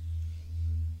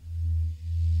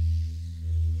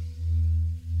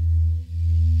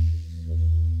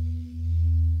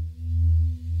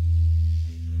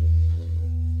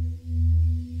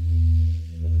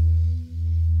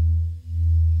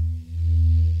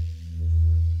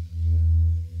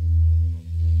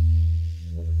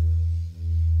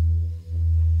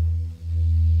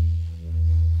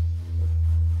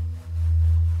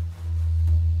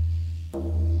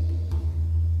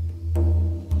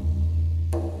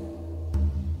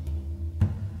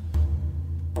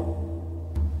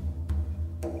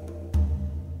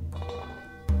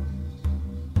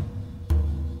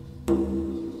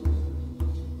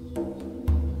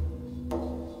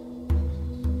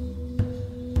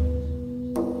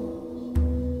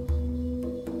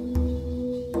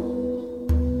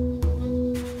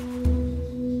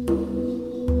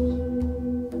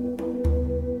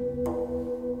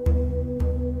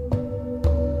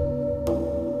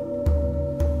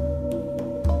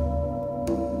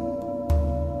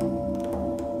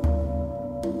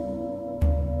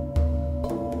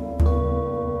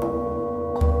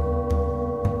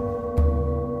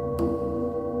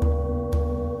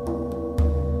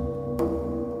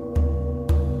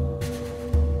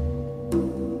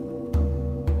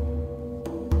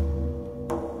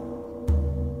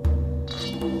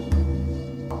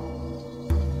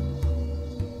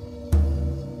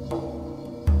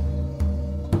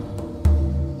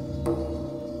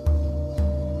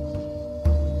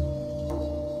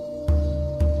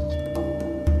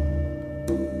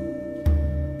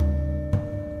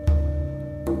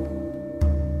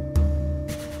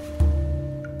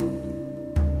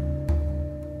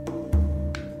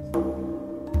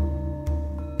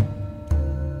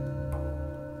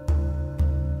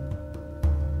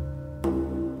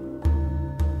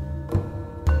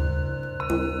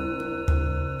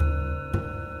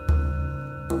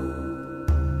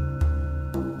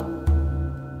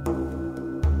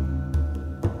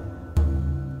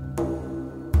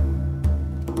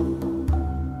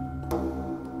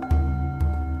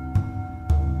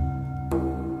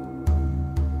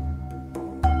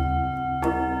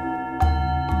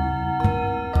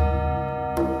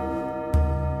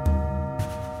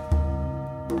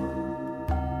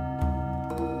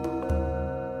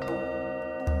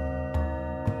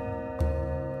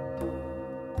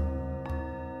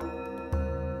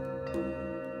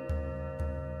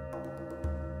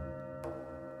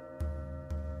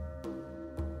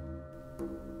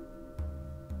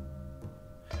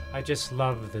 I just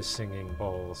love the singing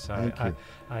bowls.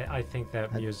 I think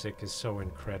that music is so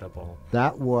incredible.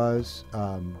 That was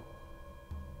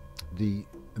the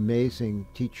amazing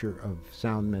teacher of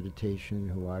sound meditation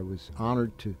who I was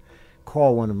honored to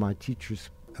call one of my teachers,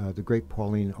 the great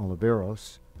Pauline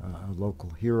Oliveros, a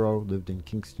local hero, lived in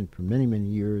Kingston for many, many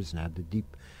years and had the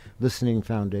Deep Listening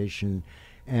Foundation.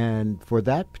 And for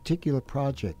that particular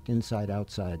project, Inside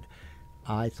Outside,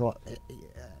 I thought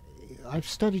I've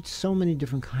studied so many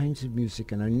different kinds of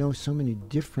music, and I know so many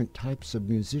different types of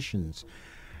musicians.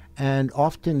 And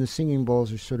often the singing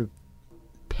bowls are sort of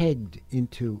pegged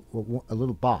into a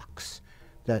little box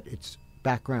that it's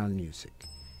background music.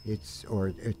 It's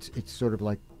sort of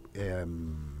like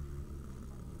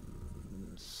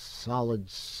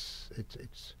solids. It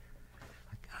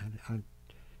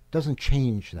doesn't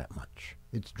change that much.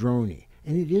 It's drony,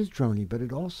 and it is drony, but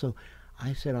it also.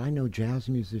 I said I know jazz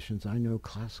musicians, I know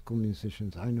classical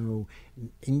musicians, I know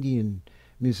Indian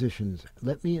musicians.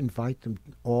 Let me invite them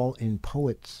all in,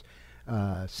 poets,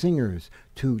 singers,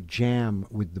 to jam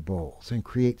with the bowls and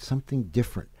create something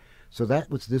different. So that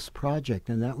was this project,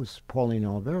 and that was Pauline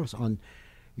Oliveros.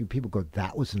 People go,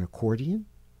 that was an accordion?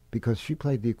 Because she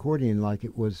played the accordion like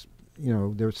it was,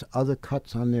 there's other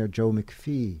cuts on there. Joe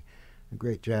McPhee, a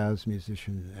great jazz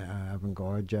musician,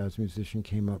 avant-garde jazz musician,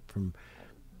 came up from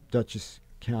Dutchess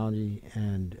County,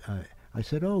 and I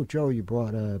said, "Oh, Joe, you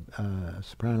brought a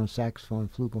soprano, saxophone,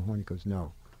 flugelhorn." He goes,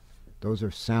 "No, those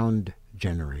are sound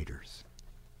generators."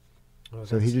 Oh,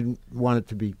 so he didn't want it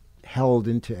to be held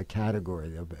into a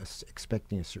category of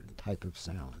expecting a certain type of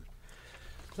sound.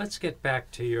 Let's get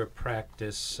back to your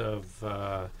practice of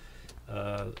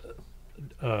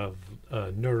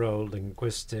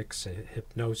neuro-linguistics,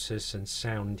 hypnosis, and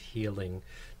sound healing.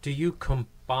 Do you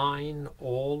combine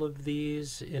all of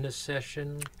these in a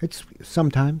session? It's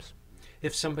sometimes.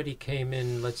 If somebody came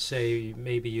in, let's say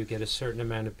maybe you get a certain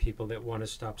amount of people that want to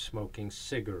stop smoking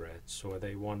cigarettes, or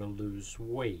they want to lose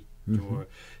weight, or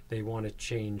they want to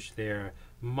change their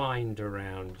mind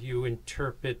around. You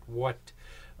interpret what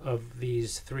of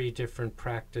these three different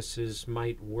practices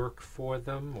might work for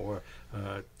them, or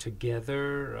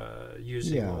together,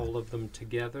 using all of them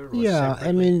together? Or separately?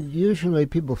 I mean, usually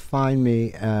people find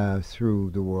me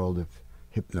through the world of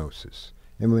hypnosis.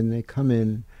 And when they come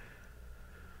in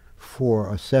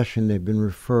for a session, they've been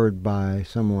referred by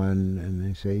someone, and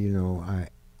they say,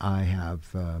 I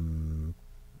have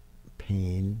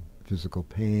pain, physical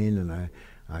pain, and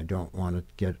I don't want to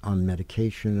get on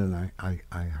medication, and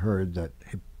I heard that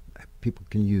people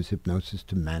can use hypnosis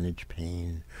to manage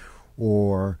pain,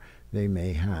 or they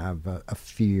may have a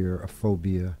fear, a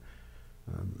phobia,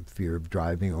 fear of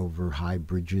driving over high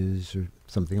bridges or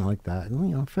something like that,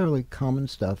 and fairly common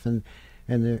stuff, and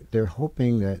they're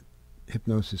hoping that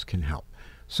hypnosis can help.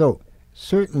 So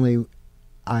certainly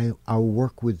I'll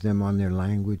work with them on their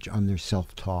language, on their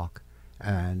self-talk,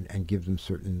 and give them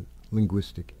certain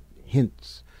linguistic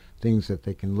hints, things that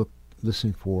they can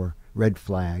listen for, red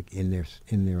flag in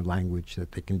their language,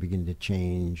 that they can begin to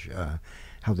change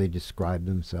how they describe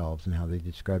themselves and how they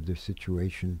describe their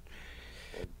situation.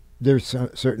 There's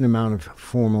a certain amount of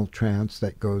formal trance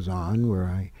that goes on where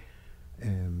I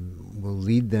will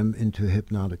lead them into a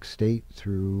hypnotic state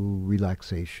through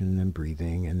relaxation and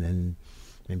breathing, and then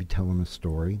maybe tell them a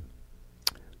story.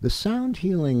 The sound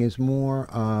healing is more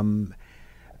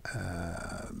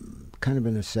kind of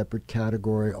in a separate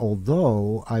category,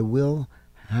 although I will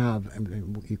have,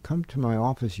 you come to my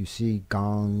office, you see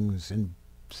gongs and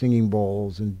singing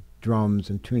bowls and drums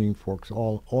and tuning forks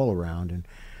all around. And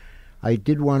I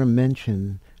did want to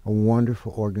mention a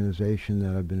wonderful organization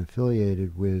that I've been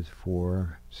affiliated with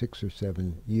for 6 or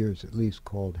 7 years at least,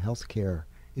 called Healthcare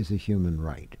is a Human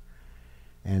Right.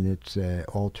 And it's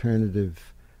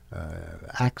alternative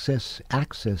access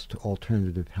to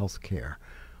alternative health care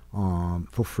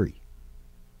for free.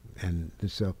 And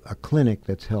there's a clinic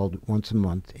that's held once a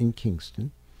month in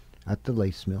Kingston at the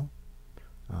Lace Mill,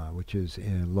 which is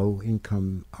a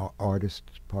low-income artist,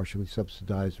 partially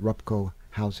subsidized RUPCO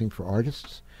housing for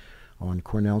artists on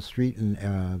Cornell Street. And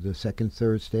the second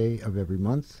Thursday of every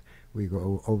month, we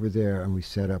go over there and we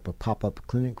set up a pop-up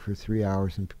clinic for 3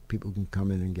 hours, and people can come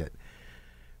in and get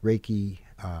Reiki,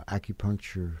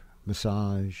 acupuncture,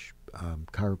 massage,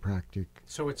 chiropractic.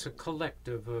 So it's a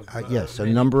collective of yes, a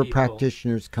many number people. of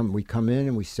practitioners come. We come in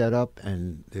and we set up,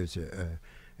 and there's an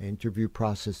interview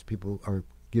process. People are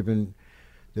given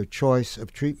their choice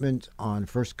of treatment on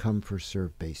first come, first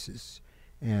served basis,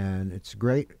 and it's a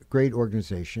great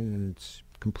organization, and it's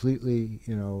completely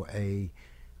a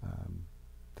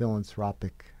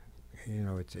philanthropic.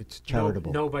 It's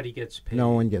charitable. Nobody gets paid.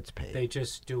 No one gets paid. They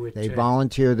just do it. They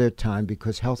volunteer their time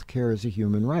because healthcare is a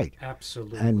human right.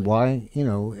 Absolutely. And why,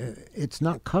 it's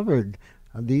not covered.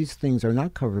 These things are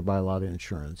not covered by a lot of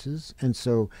insurances. And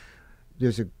so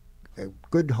there's a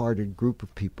good-hearted group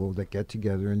of people that get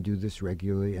together and do this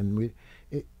regularly. And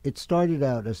it started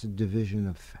out as a division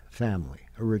of family,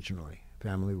 originally,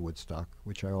 Family Woodstock,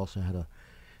 which I also had a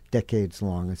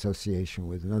decades-long association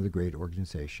with, another great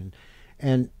organization.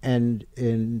 And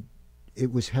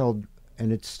it was held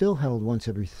And it's still held once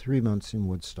every 3 months in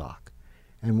Woodstock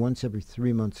and once every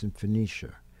 3 months in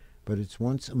Phoenicia. But it's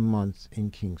once a month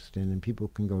in Kingston, and people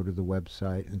can go to the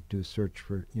website and do a search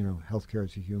for, healthcare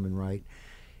as a human right.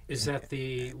 Is that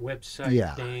the website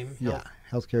Yeah, name? yeah,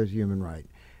 healthcare is a human right.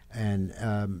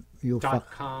 And you'll find,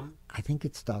 .com? I think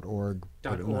it's .org.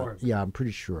 .org. Yeah, I'm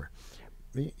pretty sure.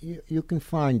 You can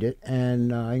find it,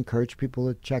 and I encourage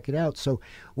people to check it out. So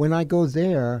when I go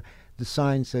there, the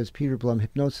sign says Peter Blum,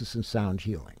 Hypnosis and Sound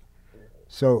Healing.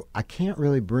 So I can't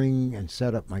really bring and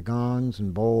set up my gongs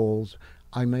and bowls.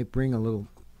 I might bring a little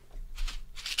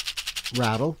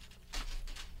rattle,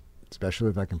 especially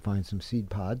if I can find some seed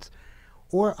pods,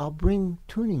 or I'll bring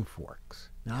tuning forks.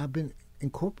 Now, I've been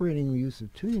incorporating the use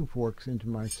of tuning forks into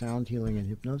my sound healing and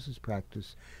hypnosis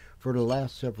practice for the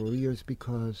last several years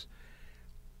because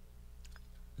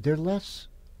they're less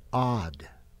odd.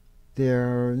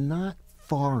 They're not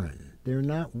foreign. They're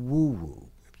not woo-woo.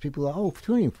 People are, oh,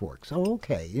 tuning forks. Oh,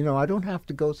 okay. I don't have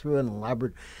to go through an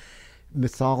elaborate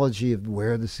mythology of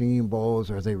where the singing bowls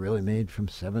are. They really made from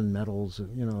 7 metals?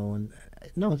 And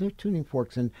no, they're tuning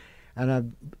forks, and I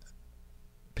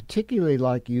particularly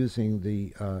like using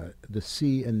the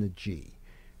C and the G,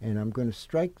 and I'm going to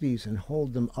strike these and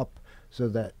hold them up so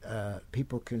that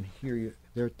people can hear you.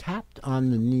 They're tapped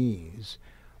on the knees,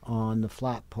 on the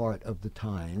flat part of the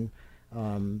tine,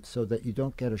 so that you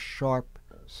don't get a sharp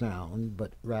sound,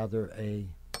 but rather a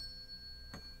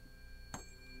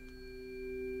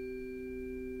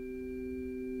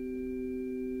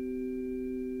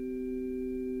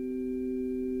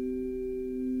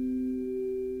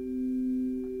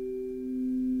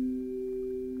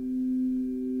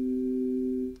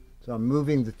So I'm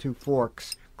moving the 2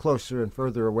 forks closer and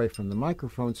further away from the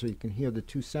microphone so you can hear the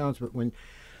 2 sounds, but when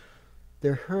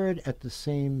they're heard at the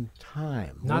same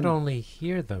time. Not only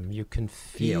hear them, you can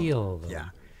feel them. Yeah.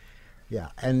 Yeah,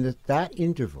 and that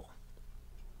interval,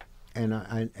 and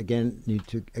I again need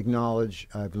to acknowledge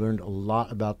I've learned a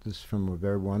lot about this from a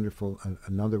very wonderful,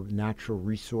 another natural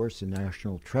resource, a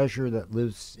national treasure that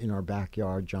lives in our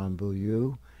backyard, John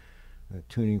Beaulieu, a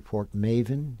tuning fork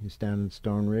maven. He's down in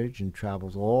Stone Ridge and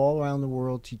travels all around the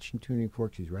world teaching tuning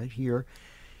forks. He's right here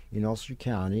in Ulster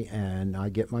County, and I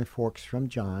get my forks from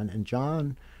John. And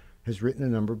John has written a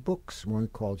number of books, one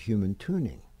called Human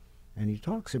Tuning. And he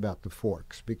talks about the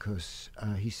forks because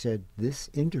he said this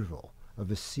interval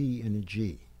of a C and a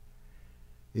G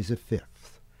is a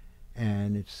fifth.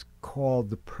 And it's called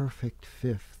the perfect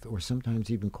fifth, or sometimes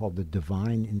even called the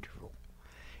divine interval.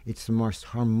 It's the most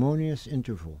harmonious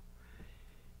interval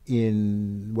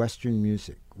in Western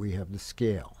music. We have the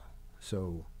scale.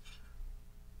 So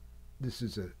this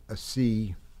is a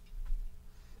C,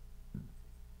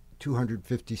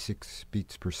 256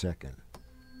 beats per second.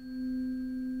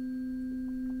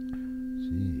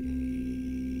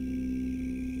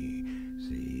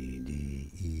 C,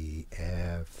 D, E,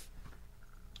 F,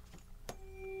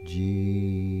 G,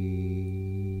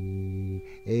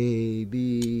 A,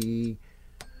 B,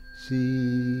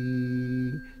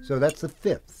 C. So that's the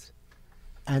fifth.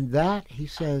 And that, he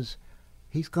says,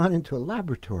 he's gone into a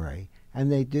laboratory,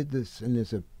 and they did this, and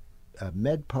there's a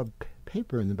MedPub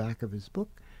paper in the back of his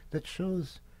book that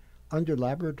shows under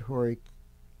laboratory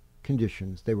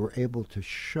conditions, they were able to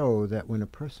show that when a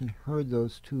person heard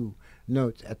those 2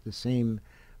 notes at the same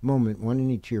moment, one in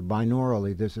each ear,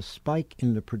 binaurally, there's a spike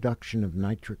in the production of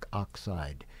nitric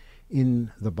oxide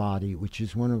in the body, which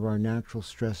is one of our natural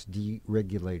stress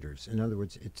deregulators. In other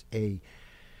words, it's a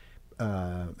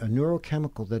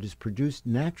neurochemical that is produced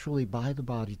naturally by the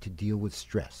body to deal with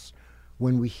stress.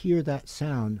 When we hear that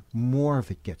sound, more of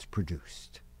it gets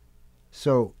produced.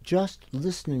 So just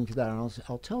listening to that,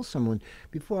 I'll tell someone,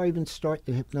 before I even start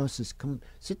the hypnosis, come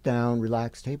sit down,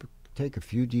 relax, take a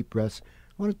few deep breaths.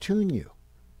 I want to tune you.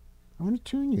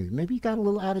 Maybe you got a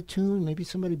little out of tune. Maybe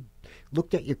somebody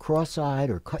looked at you cross-eyed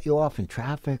or cut you off in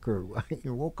traffic, or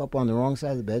you woke up on the wrong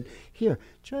side of the bed. Here,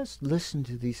 just listen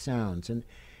to these sounds. And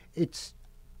it's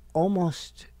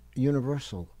almost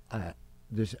universal.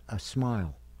 There's a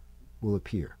smile will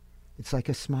appear. It's like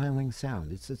a smiling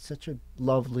sound. It's such a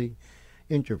lovely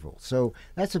interval. So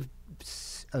that's a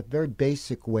very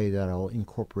basic way that I'll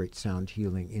incorporate sound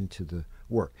healing into the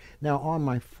work. Now, on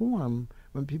my form,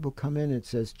 when people come in, it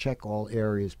says check all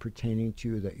areas pertaining to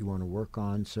you that you want to work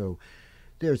on. So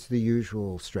there's the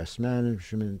usual stress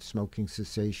management, smoking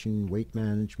cessation, weight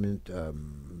management,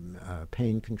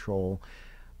 pain control.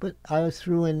 But I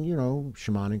threw in,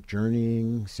 shamanic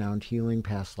journeying, sound healing,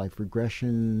 past life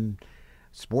regression,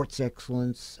 sports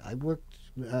excellence. I worked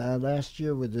last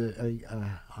year with a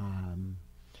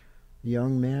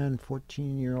young man,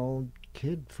 14-year-old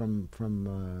kid from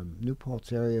New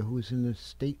Paltz area who was in the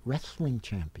state wrestling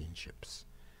championships.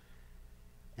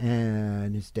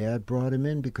 And his dad brought him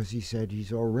in because he said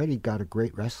he's already got a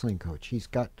great wrestling coach. He's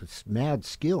got this mad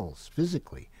skills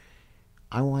physically.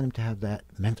 I want him to have that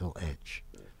mental edge.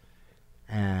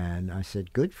 And I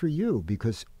said, good for you,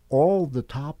 because all the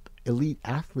top elite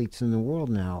athletes in the world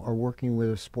now are working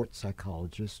with a sports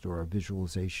psychologist or a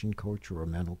visualization coach or a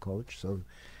mental coach. So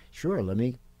sure, let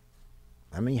me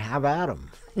have at him,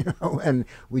 and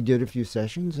we did a few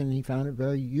sessions and he found it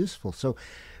very useful. So,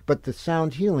 but the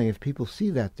sound healing, if people see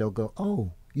that, they'll go,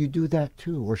 oh, you do that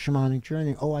too, or shamanic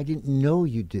journey. Oh, I didn't know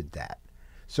you did that.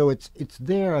 So it's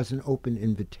there as an open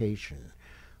invitation.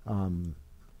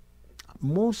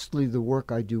 Mostly the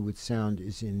work I do with sound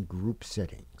is in group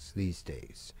settings these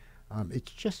days.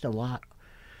 It's just a lot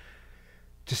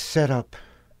to set up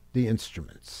the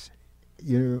instruments,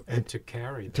 and to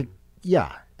carry them.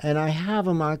 Yeah, and I have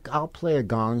them. I'll play a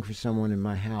gong for someone in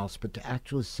my house, but to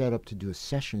actually set up to do a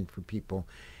session for people,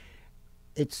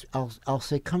 I'll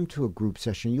say come to a group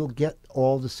session. You'll get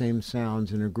all the same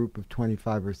sounds in a group of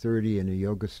 25 or 30 in a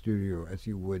yoga studio as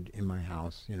you would in my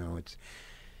house.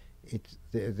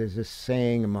 There's a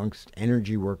saying amongst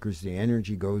energy workers: the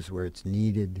energy goes where it's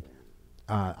needed.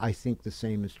 I think the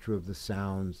same is true of the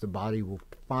sounds. The body will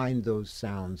find those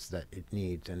sounds that it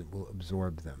needs and will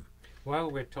absorb them.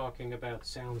 While we're talking about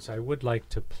sounds, I would like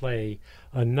to play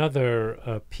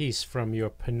another piece from your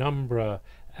Penumbra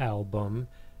album,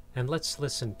 and let's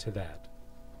listen to that.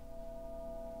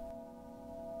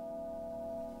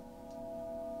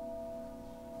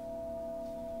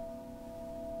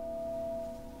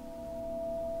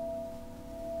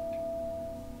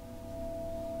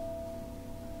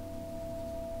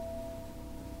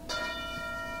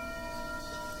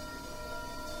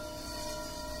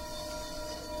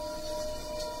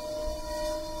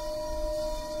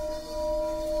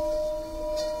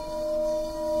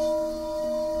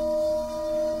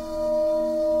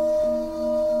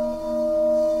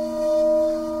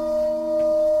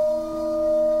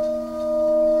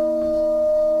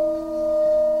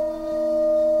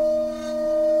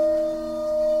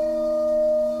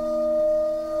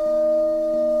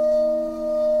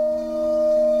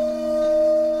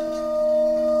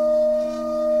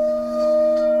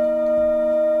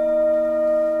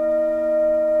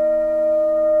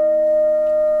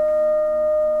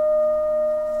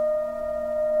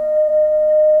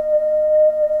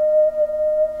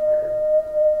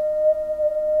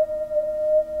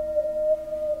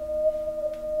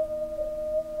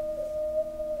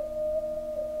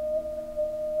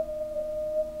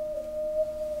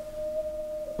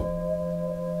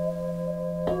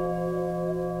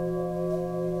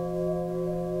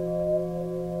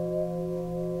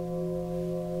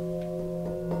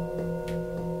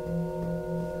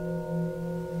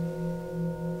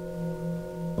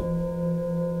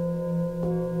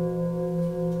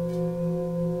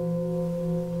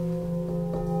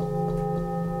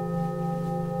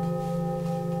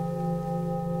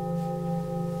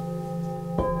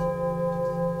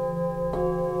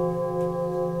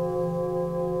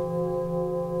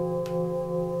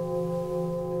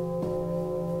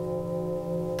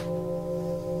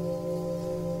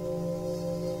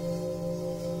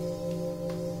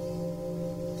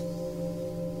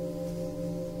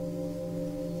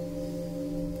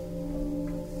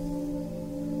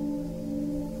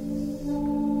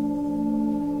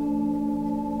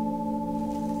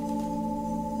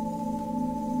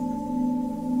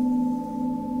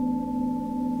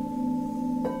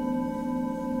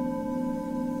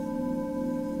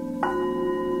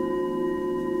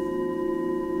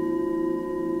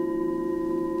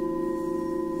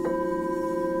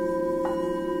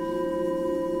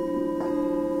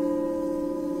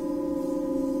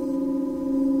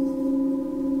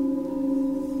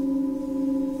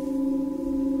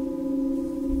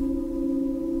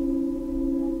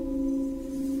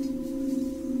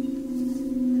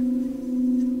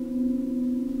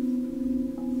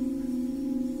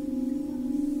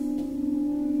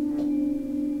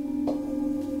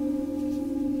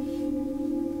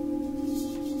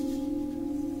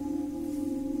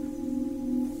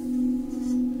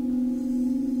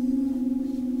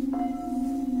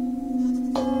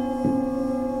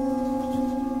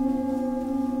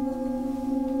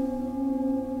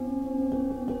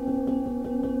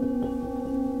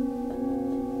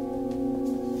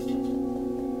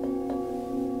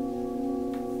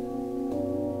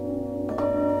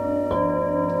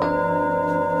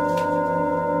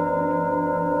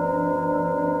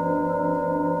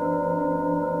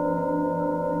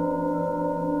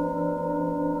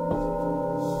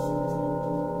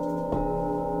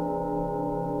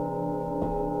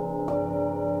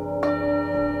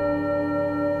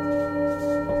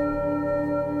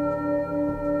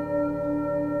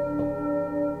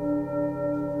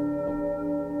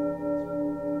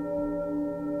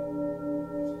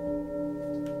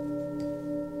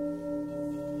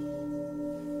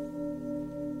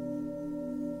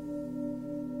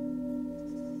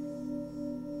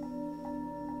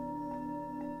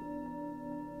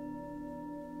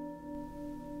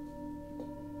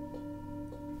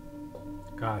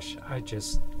 gosh, I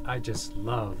just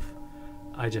love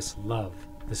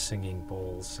the singing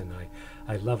bowls, and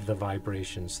I love the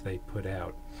vibrations they put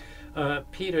out.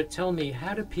 Peter, tell me,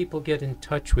 how do people get in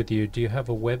touch with you? Do you have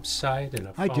a website and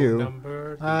a I phone do.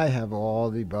 number? I have all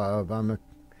the above. I'm a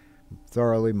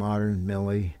thoroughly modern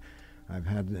Millie. I've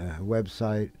had a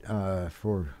website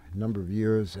for a number of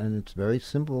years, and it's very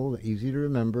simple, easy to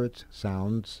remember. It's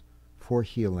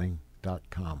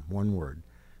soundsforhealing.com. One word.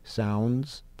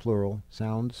 Sounds, plural,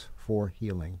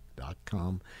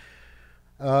 soundsforhealing.com.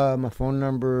 My phone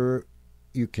number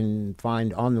you can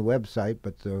find on the website,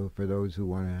 but for those who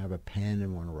want to have a pen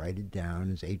and want to write it down,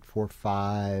 is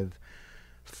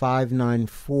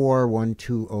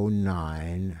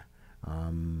 845-594-1209.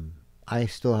 I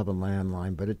still have a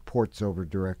landline, but it ports over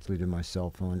directly to my cell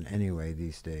phone anyway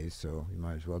these days, so you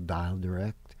might as well dial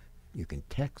direct. You can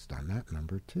text on that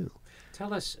number too.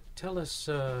 Tell us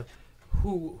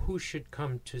who should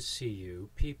come to see you?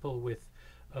 People with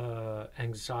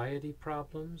anxiety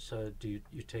problems? Do you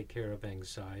take care of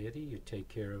anxiety? You take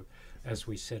care of, as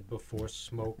we said before,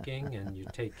 smoking, and you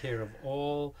take care of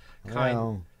all kind.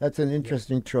 Well, that's an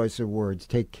interesting choice of words.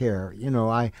 Take care.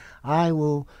 I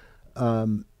will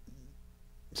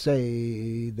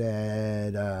say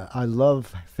that I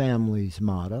love Family's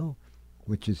motto,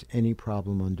 which is any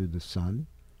problem under the sun.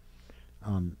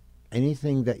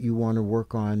 Anything that you want to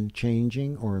work on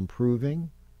changing or improving,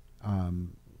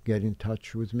 get in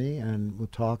touch with me, and we'll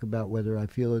talk about whether I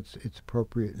feel it's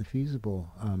appropriate and feasible.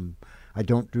 I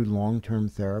don't do long-term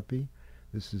therapy.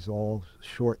 This is all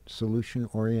short,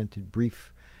 solution-oriented,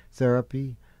 brief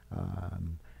therapy.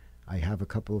 I have a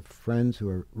couple of friends who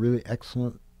are really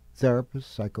excellent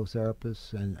therapists,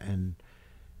 psychotherapists, and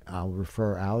I'll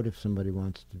refer out if somebody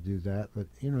wants to do that. But,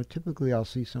 typically I'll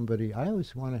see somebody. I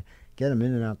always want to get them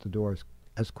in and out the door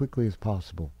as quickly as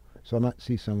possible. So I might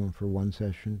see someone for one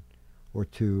session, or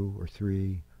 2 or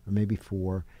 3 or maybe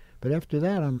 4. But after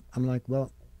that, I'm like,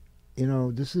 well,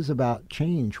 this is about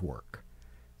change work.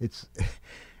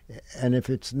 And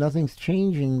if nothing's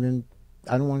changing, then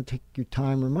I don't want to take your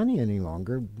time or money any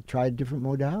longer. Try a different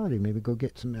modality. Maybe go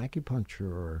get some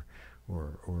acupuncture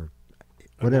or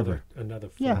whatever. Another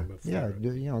form of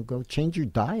therapy. Yeah, go change your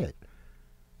diet.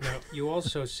 Now, you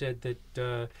also said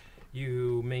that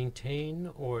you maintain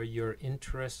or you're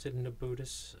interested in the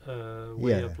Buddhist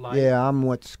way of life? Yeah, I'm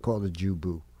what's called a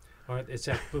Jubu. Or is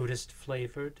that Buddhist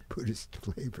flavored? Buddhist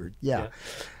flavored, yeah.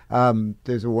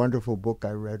 There's a wonderful book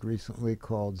I read recently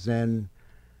called Zen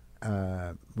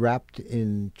Wrapped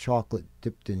in Chocolate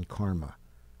Dipped in Karma.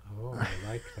 Oh, I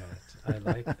like that. I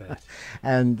like that.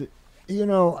 And,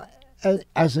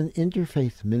 as an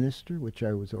interfaith minister, which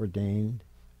I was ordained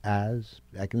as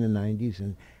back in the 90s,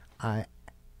 and I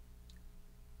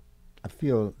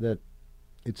feel that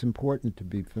it's important to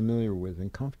be familiar with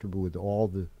and comfortable with all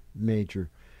the major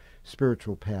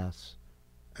spiritual paths,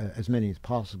 as many as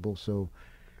possible. So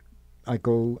I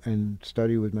go and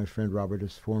study with my friend Robert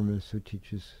S. Formas, who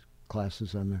teaches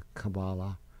classes on the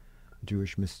Kabbalah,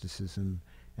 Jewish mysticism,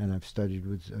 and I've studied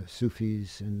with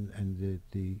Sufis and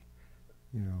the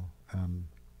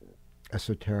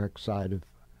esoteric side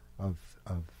of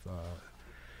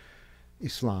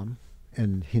Islam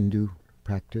and Hindu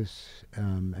practice,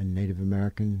 and Native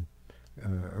American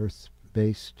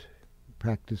earth-based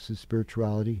practices,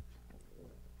 spirituality.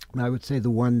 I would say the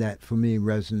one that for me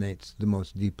resonates the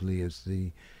most deeply is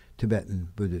the Tibetan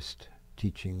Buddhist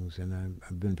teachings, and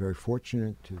I've been very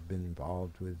fortunate to have been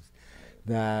involved with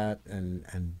that and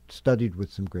studied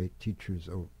with some great teachers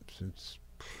since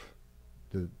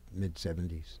the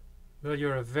mid-'70s. Well,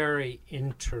 you're a very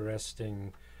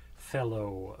interesting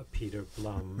fellow, Peter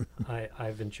Blum.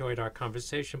 I've enjoyed our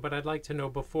conversation, but I'd like to know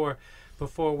before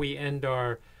we end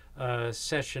our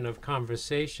session of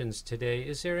conversations today,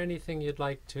 is there anything you'd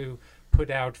like to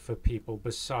put out for people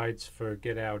besides for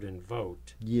get out and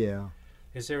vote? Yeah.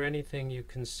 Is there anything you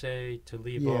can say to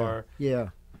leave our... Yeah,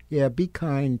 be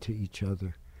kind to each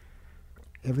other.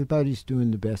 Everybody's doing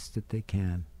the best that they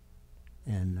can.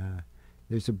 And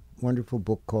there's a wonderful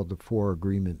book called The Four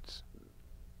Agreements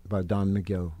by Don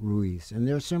Miguel Ruiz. And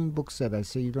there are some books that I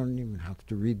say you don't even have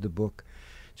to read the book.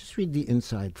 Just read the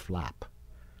inside flap.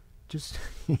 Just,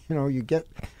 you get...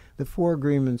 The Four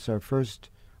Agreements are first,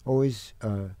 always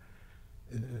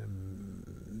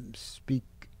speak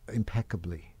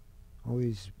impeccably.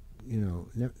 Always,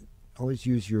 always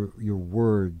use your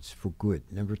words for good,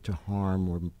 never to harm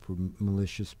or for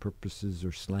malicious purposes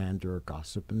or slander or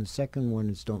gossip. And the second one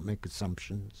is don't make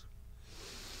assumptions.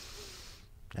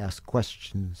 Ask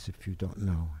questions if you don't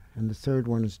know. And the third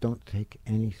one is don't take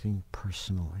anything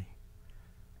personally.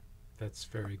 That's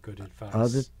very good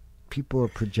advice. people are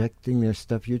projecting their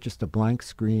stuff. You're just a blank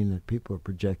screen that people are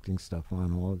projecting stuff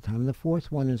on all the time. The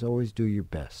fourth one is always do your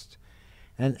best.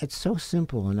 And it's so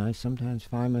simple, and I sometimes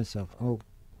find myself,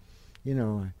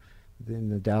 in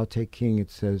the Tao Te King it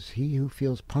says, he who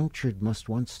feels punctured must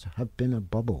once have been a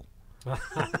bubble.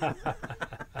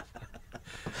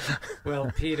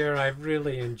 Well, Peter, I've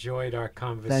really enjoyed our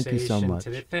conversation Thank you so much.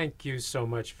 today. Thank you so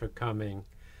much for coming.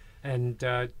 And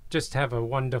just have a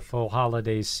wonderful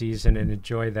holiday season and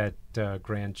enjoy that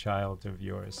grandchild of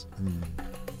yours. Mm.